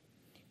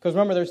 Because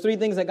remember, there's three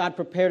things that God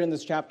prepared in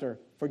this chapter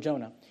for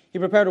Jonah. He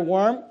prepared a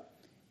worm.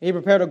 He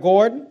prepared a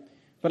gourd.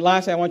 But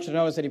lastly, I want you to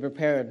notice that he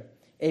prepared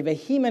a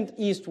vehement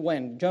east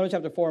wind. Jonah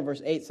chapter 4 and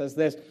verse 8 says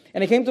this,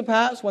 and it came to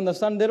pass when the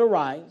sun did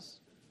arise.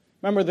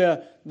 Remember,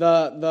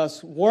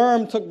 the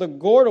worm took the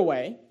gourd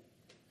away.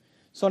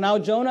 So now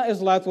Jonah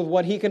is left with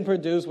what he can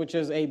produce, which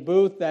is a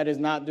booth that is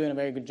not doing a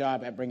very good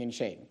job at bringing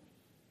shade.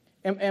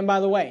 And by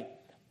the way,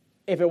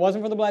 if it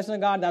wasn't for the blessing of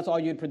God, that's all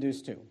you'd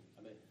produce too.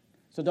 Amen.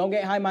 So don't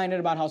get high-minded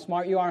about how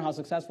smart you are and how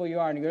successful you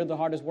are and you're the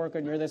hardest worker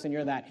and you're this and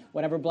you're that.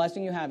 Whatever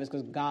blessing you have is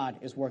because God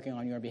is working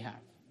on your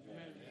behalf.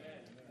 Amen.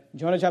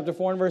 Jonah chapter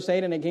 4 and verse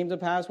 8, and it came to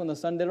pass when the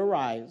sun did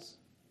arise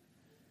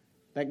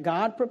that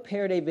God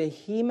prepared a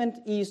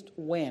vehement east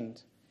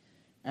wind,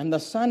 and the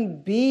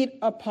sun beat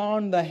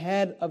upon the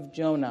head of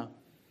Jonah,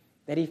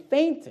 that he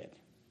fainted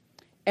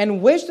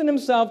and wished in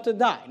himself to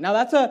die. Now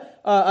that's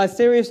a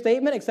serious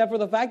statement, except for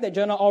the fact that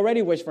Jonah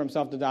already wished for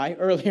himself to die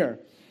earlier.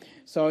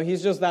 So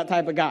he's just that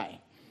type of guy.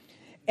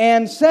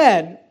 And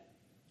said,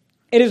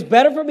 it is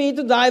better for me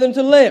to die than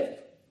to live.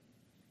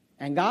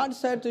 And God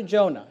said to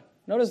Jonah,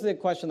 notice the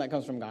question that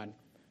comes from God,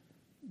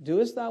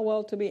 doest thou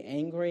well to be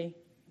angry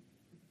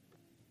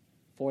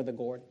for the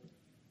gourd?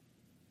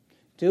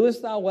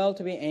 Doest thou well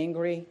to be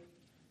angry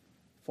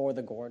for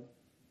the gourd?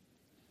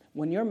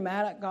 When you're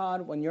mad at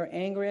God, when you're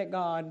angry at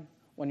God,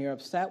 when you're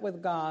upset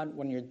with God,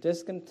 when you're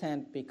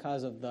discontent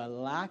because of the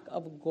lack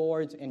of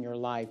gourds in your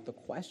life, the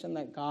question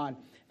that God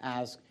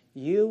asks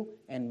you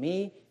and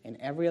me and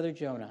every other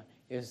Jonah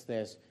is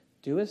this,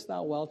 doest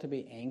thou well to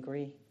be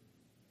angry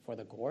for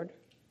the gourd?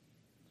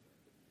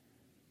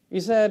 He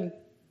said,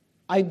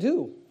 I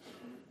do.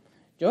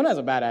 Jonah has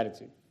a bad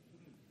attitude.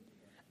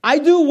 I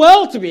do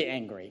well to be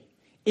angry,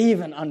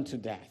 even unto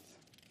death.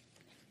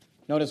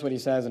 Notice what he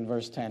says in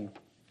verse 10.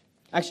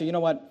 Actually, you know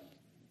what?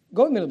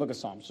 Go with me to the book of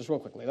Psalms, just real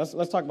quickly. Let's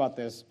talk about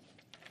this.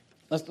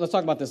 Let's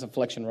talk about this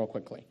affliction real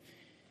quickly.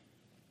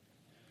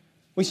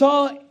 We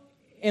saw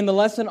in the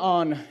lesson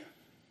on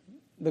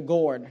the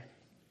gourd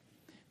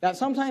that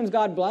sometimes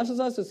God blesses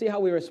us to see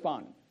how we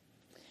respond.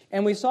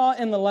 And we saw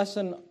in the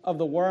lesson of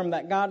the worm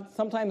that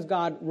sometimes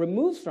God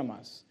removes from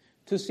us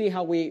to see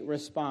how we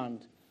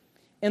respond.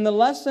 In the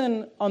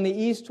lesson on the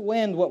east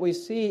wind, what we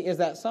see is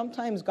that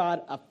sometimes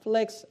God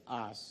afflicts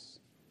us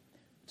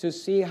to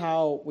see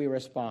how we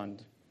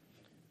respond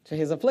to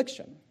his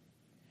affliction.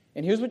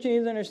 And here's what you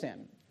need to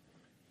understand.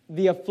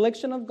 The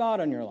affliction of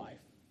God on your life,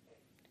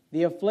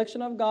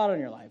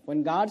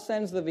 when God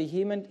sends the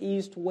vehement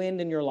east wind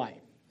in your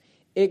life,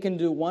 it can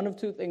do one of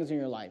two things in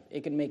your life.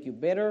 It can make you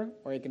bitter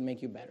or it can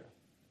make you better.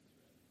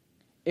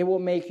 It will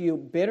make you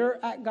bitter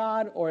at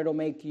God or it'll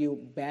make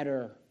you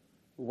better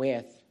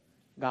with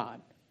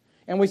God.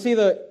 And we see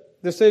the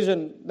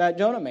decision that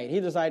Jonah made. He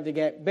decided to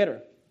get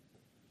bitter.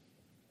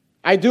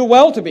 I do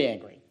well to be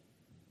angry,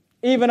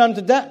 even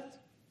unto death.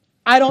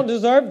 I don't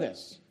deserve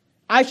this.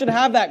 I should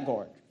have that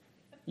gourd.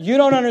 You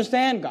don't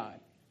understand God.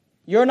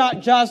 You're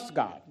not just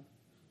God.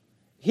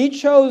 He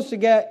chose to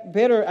get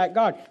bitter at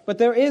God. But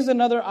there is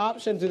another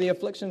option to the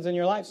afflictions in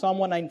your life. Psalm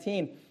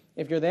 119,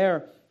 if you're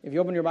there, if you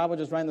open your Bible,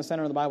 just right in the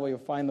center of the Bible, you'll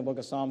find the book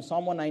of Psalms.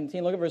 Psalm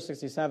 119, look at verse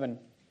 67.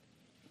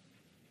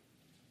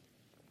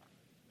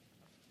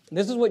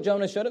 This is what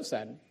Jonah should have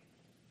said.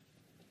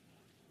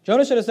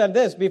 Jonah should have said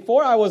this: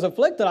 before I was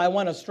afflicted, I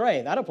went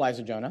astray. That applies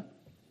to Jonah.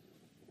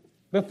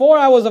 Before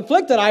I was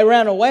afflicted, I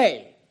ran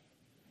away.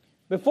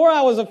 Before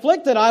I was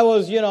afflicted, I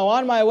was,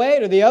 on my way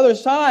to the other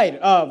side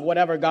of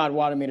whatever God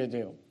wanted me to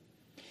do.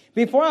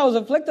 Before I was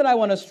afflicted, I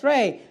went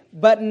astray,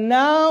 but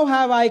now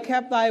have I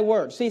kept thy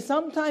word. See,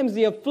 sometimes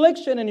the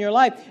affliction in your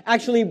life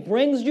actually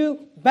brings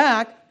you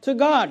back to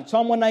God.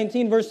 Psalm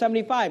 119, verse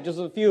 75, just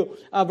a few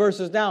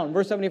verses down.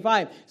 Verse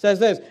 75 says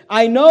this: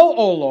 I know,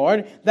 O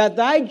Lord, that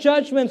thy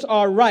judgments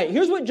are right.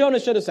 Here's what Jonah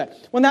should have said.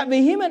 When that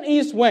vehement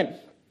east wind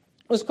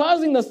was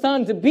causing the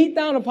sun to beat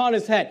down upon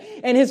his head,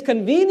 and his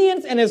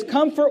convenience and his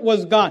comfort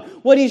was gone,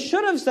 what he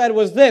should have said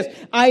was this: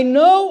 I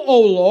know,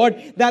 O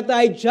Lord, that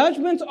thy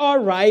judgments are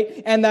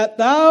right, and that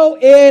thou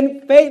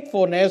in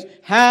faithfulness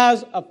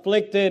has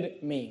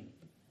afflicted me.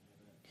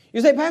 You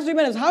say, Pastor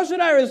Jimenez, how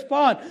should I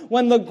respond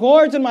when the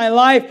gourds in my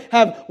life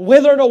have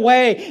withered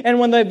away,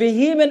 and when the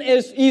vehement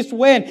east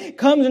wind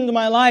comes into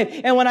my life,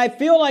 and when I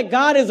feel like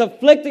God is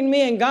afflicting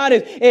me, and God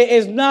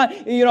is not,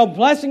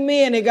 blessing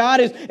me, and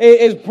God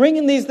is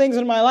bringing these things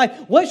into my life?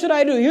 What should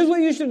I do? Here's what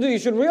you should do. You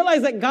should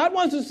realize that God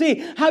wants to see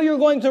how you're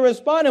going to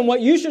respond, and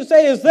what you should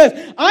say is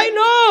this: I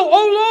know,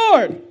 O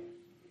Lord,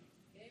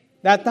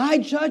 that thy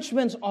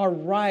judgments are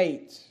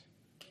right.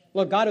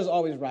 Look, God is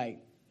always right.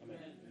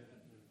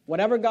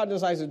 Whatever God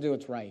decides to do,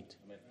 it's right.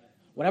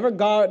 Whatever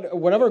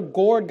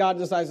gourd God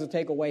decides to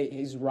take away,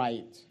 He's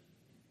right.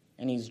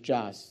 And He's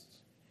just.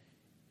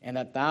 And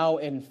that thou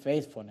in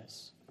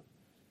faithfulness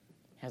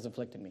has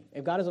afflicted me.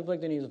 If God is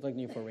afflicting you, He's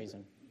afflicting you for a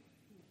reason.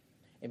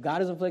 If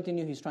God is afflicting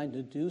you, He's trying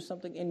to do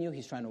something in you.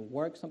 He's trying to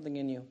work something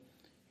in you.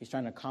 He's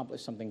trying to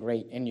accomplish something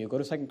great in you. Go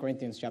to 2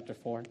 Corinthians chapter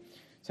 4.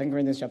 2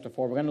 Corinthians chapter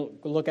 4. We're going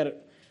to look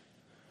at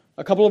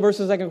a couple of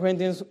verses, 2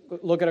 Corinthians,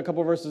 look at a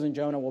couple of verses in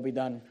Jonah. We'll be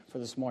done for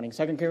this morning.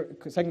 2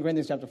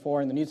 Corinthians chapter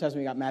 4. In the New Testament,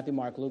 we got Matthew,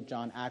 Mark, Luke,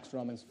 John, Acts,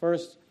 Romans, 1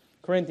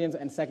 Corinthians,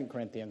 and 2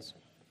 Corinthians.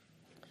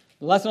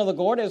 The lesson of the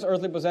gourd is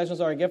earthly possessions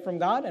are a gift from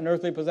God, and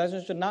earthly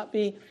possessions should not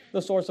be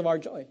the source of our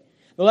joy.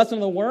 The lesson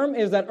of the worm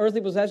is that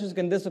earthly possessions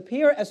can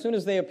disappear as soon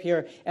as they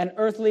appear, and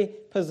earthly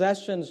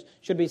possessions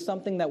should be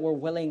something that we're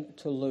willing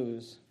to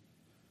lose.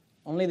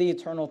 Only the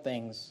eternal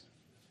things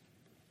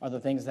are the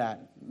things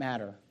that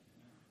matter.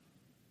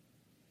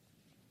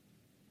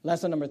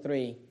 Lesson number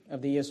 3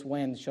 of the east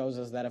wind shows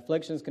us that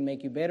afflictions can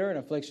make you bitter and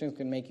afflictions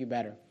can make you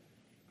better.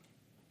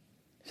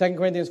 2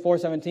 Corinthians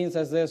 4:17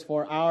 says this: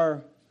 for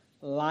our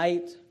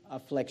light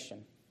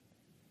affliction.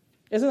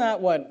 Isn't that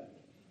what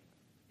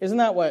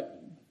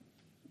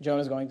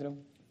Jonah's going through?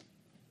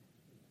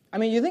 I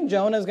mean, you think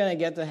Jonah's going to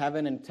get to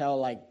heaven and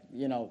tell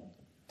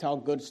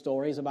good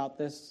stories about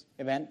this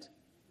event?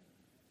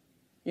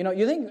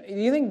 You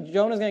think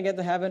Jonah's going to get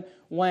to heaven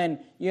when,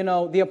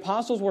 the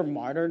apostles were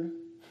martyred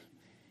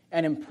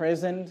and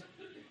imprisoned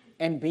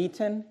and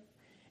beaten,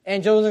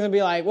 and Jonah's going to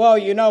be like, well,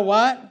 you know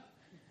what?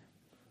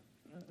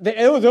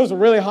 It was a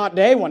really hot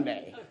day one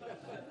day,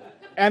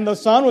 and the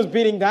sun was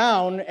beating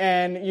down,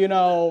 and,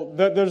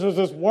 there was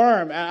this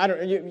worm.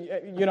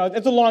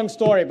 It's a long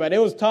story, but it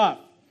was tough.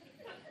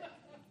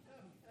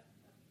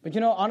 But,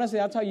 honestly,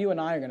 that's how you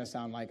and I are going to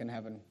sound like in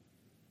heaven.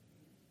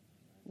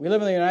 We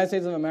live in the United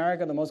States of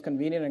America, the most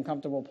convenient and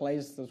comfortable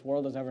place this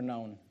world has ever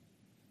known.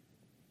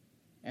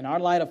 And our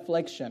light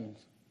affliction,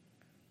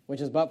 which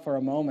is but for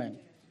a moment,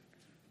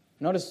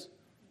 notice,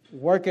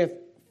 worketh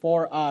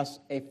for us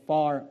a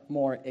far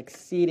more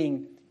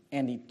exceeding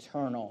and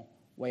eternal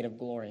weight of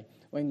glory.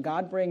 When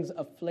God brings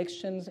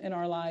afflictions in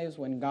our lives,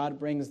 when God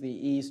brings the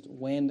east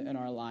wind in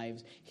our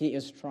lives, He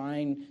is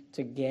trying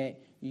to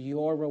get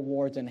your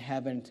rewards in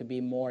heaven to be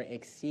more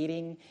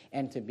exceeding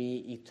and to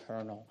be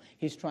eternal.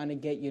 He's trying to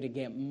get you to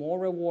get more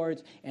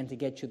rewards and to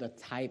get you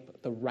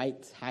the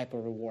right type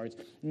of rewards.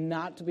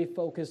 Not to be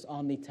focused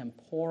on the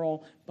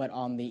temporal, but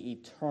on the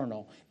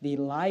eternal. The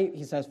light,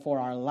 he says, for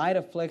our light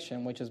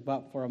affliction, which is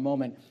but for a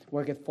moment,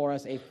 worketh for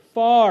us a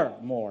far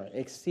more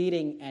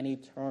exceeding and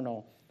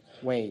eternal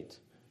weight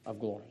of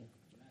glory.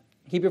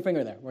 Keep your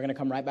finger there. We're going to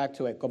come right back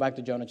to it. Go back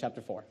to Jonah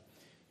chapter 4.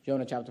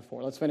 Jonah chapter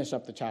 4. Let's finish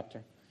up the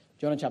chapter.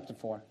 Jonah chapter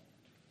 4.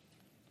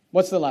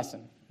 What's the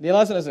lesson? The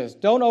lesson is this: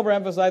 don't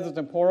overemphasize the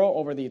temporal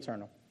over the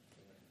eternal.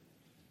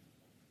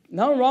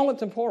 Nothing wrong with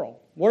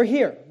temporal. We're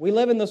here. We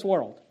live in this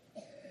world.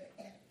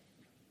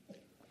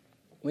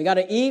 We got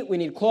to eat. We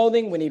need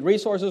clothing. We need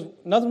resources.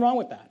 Nothing wrong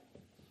with that.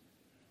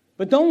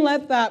 But don't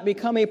let that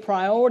become a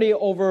priority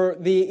over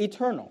the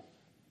eternal.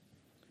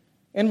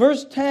 In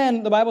verse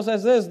 10, the Bible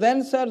says this: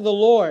 then said the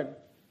Lord,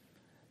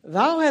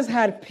 thou hast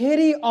had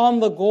pity on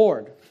the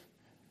gourd.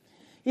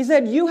 He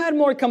said, you had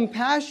more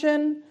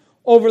compassion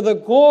over the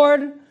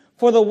gourd,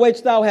 for the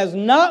which thou hast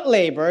not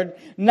labored,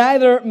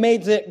 neither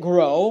made it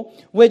grow,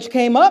 which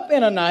came up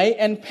in a night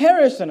and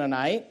perished in a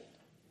night.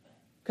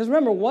 Because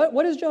remember,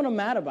 what is Jonah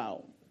mad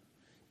about?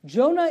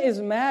 Jonah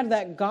is mad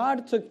that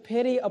God took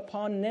pity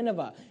upon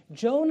Nineveh.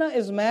 Jonah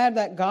is mad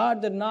that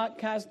God did not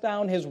cast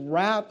down his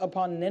wrath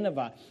upon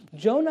Nineveh.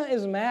 Jonah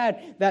is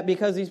mad that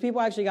because these people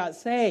actually got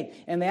saved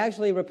and they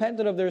actually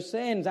repented of their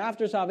sins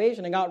after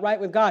salvation and got right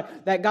with God,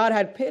 that God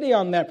had pity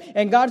on them.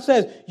 And God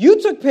says,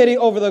 you took pity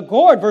over the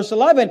Gourd, verse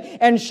 11,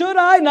 and should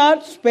I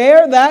not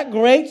spare that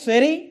great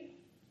city,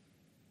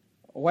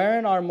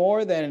 wherein are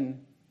more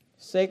than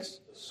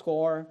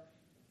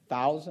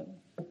 6,000,000?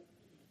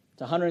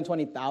 It's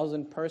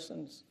 120,000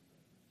 persons.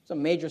 It's a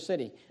major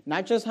city.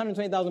 Not just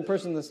 120,000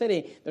 persons in the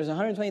city. There's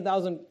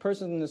 120,000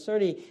 persons in the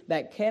city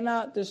that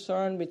cannot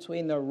discern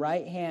between their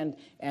right hand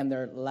and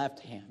their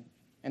left hand.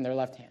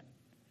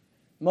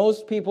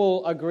 Most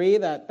people agree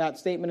that that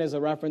statement is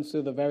a reference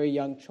to the very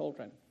young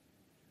children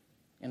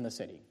in the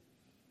city.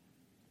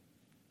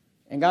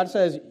 And God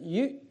says,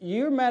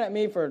 you're mad at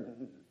me for,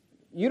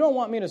 you don't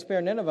want me to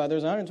spare Nineveh.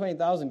 There's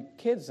 120,000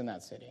 kids in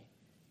that city.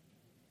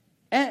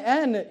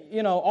 And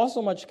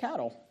also much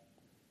cattle.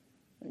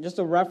 Just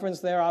a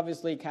reference there,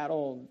 obviously,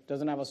 cattle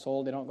doesn't have a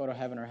soul. They don't go to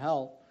heaven or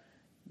hell.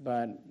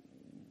 But,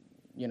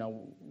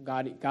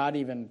 God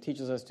even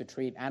teaches us to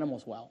treat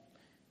animals well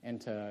and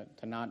to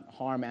not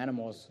harm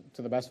animals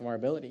to the best of our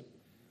ability.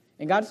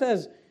 And God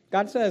says,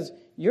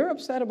 you're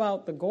upset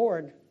about the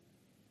Gourd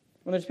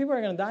when there's people who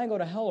are going to die and go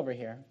to hell over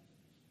here.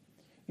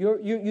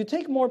 You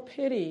take more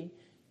pity.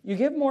 You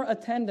give more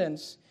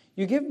attendance.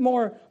 You give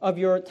more of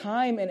your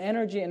time and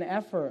energy and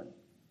effort.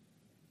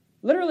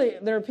 Literally,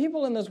 there are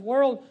people in this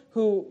world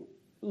who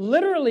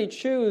literally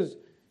choose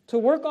to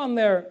work on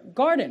their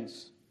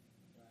gardens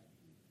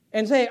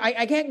and say,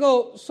 I can't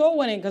go soul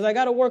winning because I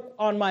got to work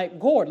on my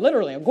gourd,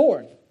 literally a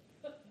gourd.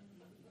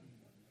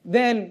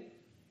 Then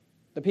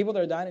the people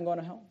that are dying and going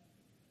to hell.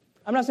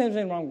 I'm not saying there's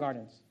anything wrong with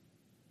gardens.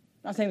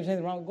 I'm not saying there's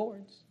anything wrong with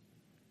gourds.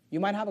 You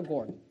might have a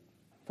gourd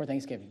for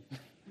Thanksgiving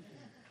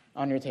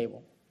on your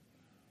table.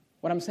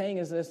 What I'm saying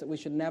is this, that we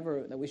should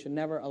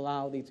never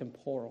allow the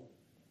temporal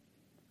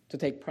to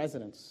take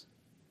precedence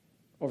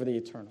over the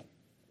eternal.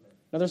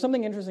 Now, there's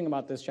something interesting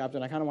about this chapter,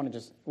 and I kind of want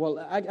to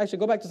I should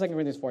go back to 2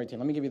 Corinthians 4:18.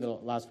 Let me give you the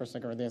last verse, 2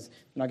 Corinthians,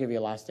 and I'll give you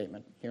a last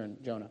statement here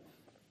in Jonah.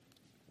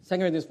 2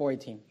 Corinthians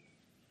 4:18.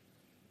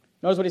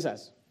 Notice what he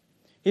says.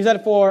 He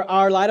said, for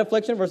our light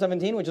affliction, verse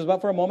 17, which is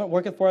but for a moment,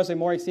 worketh for us a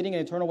more exceeding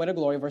and eternal weight of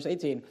glory, verse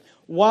 18.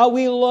 While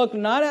we look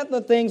not at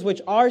the things which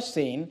are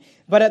seen,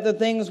 but at the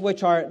things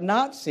which are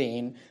not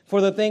seen.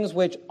 For the things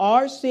which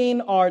are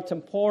seen are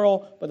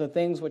temporal, but the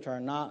things which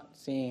are not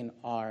seen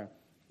are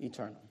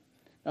eternal.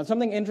 Now,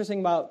 something interesting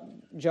about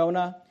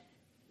Jonah,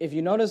 if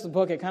you notice the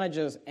book, it kind of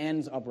just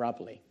ends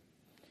abruptly.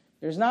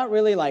 There's not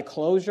really like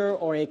closure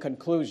or a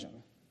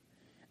conclusion.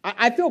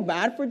 I feel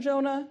bad for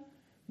Jonah,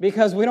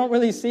 because we don't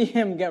really see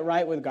him get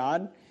right with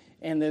God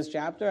in this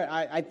chapter.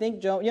 I think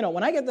Jonah,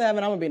 when I get to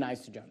heaven, I'm going to be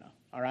nice to Jonah,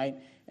 all right?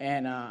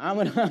 And I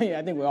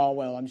think we all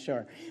will, I'm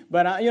sure.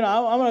 But, I'm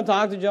going to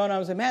talk to Jonah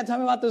and say, man, tell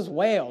me about this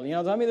whale.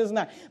 Tell me this and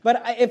that.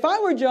 But if I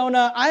were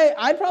Jonah,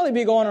 I'd probably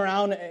be going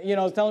around,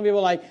 telling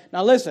people like,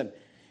 now listen,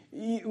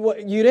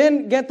 you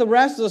didn't get the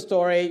rest of the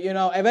story.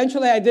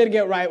 Eventually I did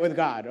get right with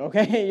God,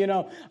 okay?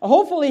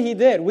 Hopefully he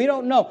did. We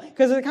don't know.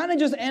 Because it kind of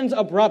just ends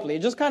abruptly.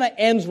 It just kind of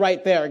ends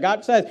right there.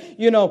 God says,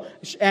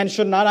 and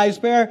should not I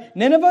spare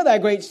Nineveh,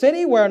 that great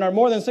city, wherein are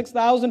more than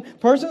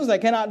 6,000 persons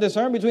that cannot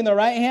discern between their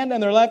right hand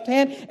and their left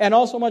hand, and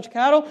also much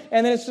cattle?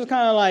 And then it's just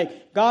kind of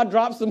like, God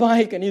drops the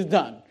mic and he's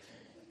done.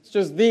 It's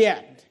just the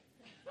end.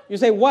 You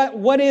say,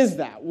 what is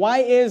that? Why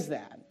is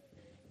that?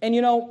 And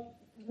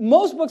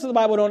most books of the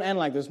Bible don't end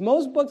like this.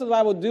 Most books of the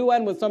Bible do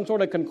end with some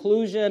sort of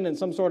conclusion and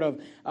some sort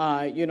of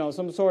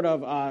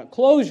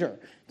closure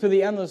to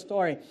the end of the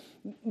story.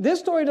 This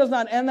story does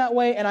not end that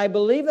way, and I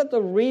believe that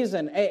the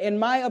reason, in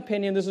my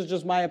opinion, this is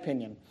just my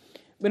opinion,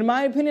 but in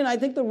my opinion, I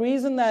think the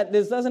reason that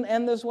this doesn't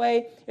end this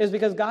way is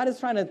because God is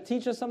trying to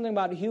teach us something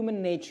about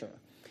human nature.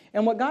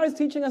 And what God is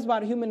teaching us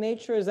about human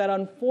nature is that,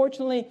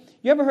 unfortunately,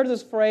 you ever heard of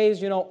this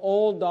phrase,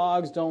 old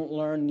dogs don't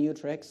learn new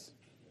tricks?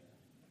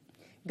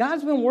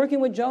 God's been working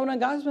with Jonah.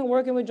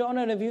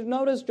 And if you've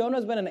noticed,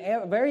 Jonah's been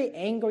a very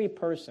angry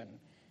person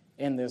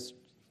in this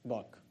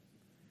book.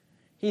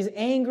 He's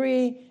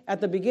angry at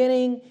the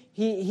beginning.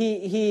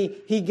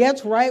 He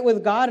gets right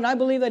with God, and I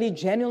believe that he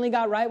genuinely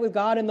got right with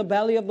God in the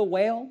belly of the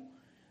whale.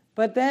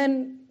 But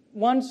then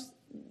once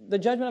the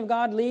judgment of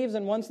God leaves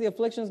and once the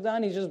affliction's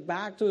done, he's just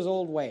back to his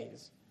old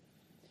ways.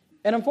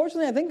 And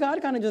unfortunately, I think God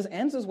kind of just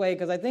ends this way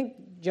because I think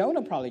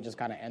Jonah probably just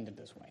kind of ended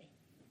this way.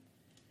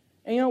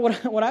 And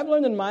what I've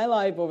learned in my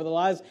life over the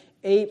last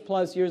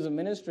 8+ years of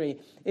ministry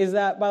is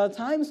that by the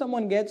time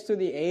someone gets to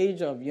the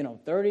age of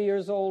 30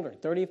 years old or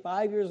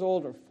 35 years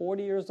old or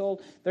 40 years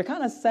old, they're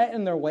kind of set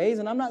in their ways.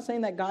 And I'm not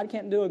saying that God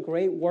can't do a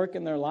great work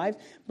in their lives,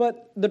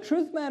 but the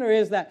truth of the matter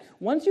is that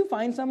once you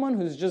find someone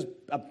who's just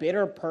a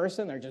bitter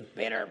person, they're just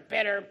bitter,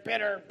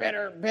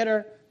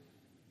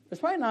 there's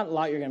probably not a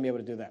lot you're going to be able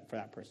to do that for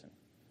that person.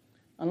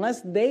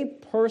 Unless they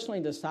personally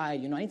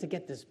decide, I need to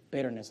get this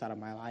bitterness out of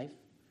my life.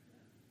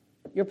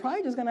 You're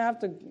probably just going to have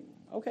to,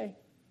 okay,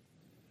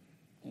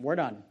 we're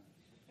done.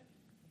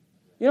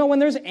 You know, when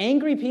there's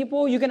angry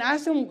people, you can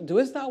ask them,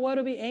 doest thou well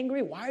to be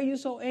angry? Why are you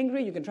so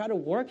angry? You can try to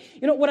work.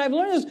 You know, what I've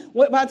learned is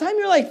by the time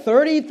you're like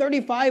 30,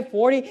 35,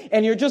 40,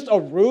 and you're just a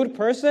rude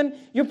person,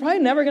 you're probably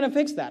never going to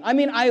fix that. I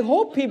mean, I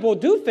hope people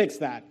do fix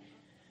that.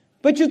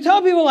 But you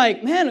tell people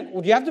like, man,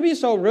 do you have to be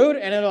so rude?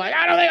 And they're like,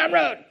 I don't think I'm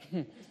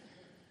rude.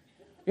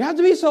 You have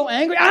to be so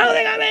angry? I don't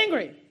think I'm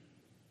angry.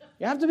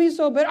 You have to be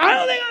so bitter? I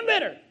don't think I'm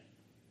bitter.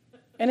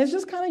 And it's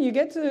just kind of, you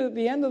get to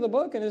the end of the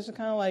book, and it's just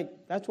kind of like,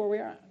 that's where we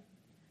are at.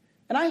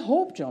 And I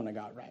hope Jonah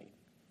got right.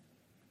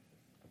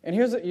 And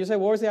you say,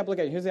 well, where's the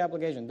application? Here's the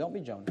application. Don't be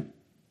Jonah.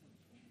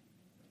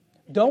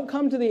 Don't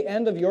come to the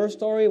end of your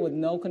story with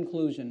no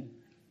conclusion.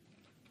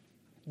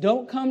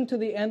 Don't come to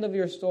the end of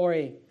your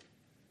story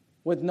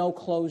with no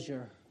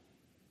closure.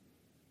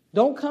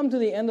 Don't come to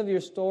the end of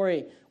your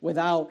story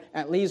without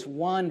at least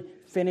one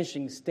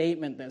finishing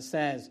statement that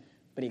says,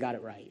 but he got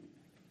it right.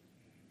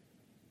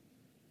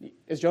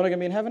 Is Jonah going to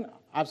be in heaven?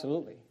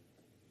 Absolutely.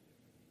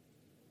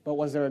 But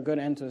was there a good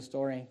end to the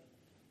story?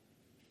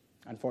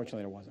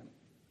 Unfortunately, there wasn't.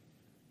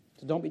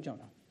 So don't be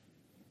Jonah.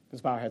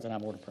 Let's bow our heads and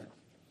have a word of prayer.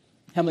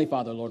 Heavenly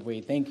Father, Lord,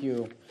 we thank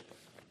you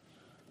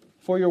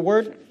for your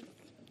word.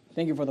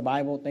 Thank you for the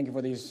Bible. Thank you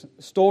for these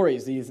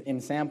stories, these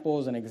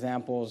samples and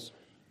examples.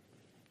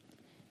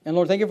 And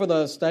Lord, thank you for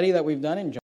the study that we've done in Jonah.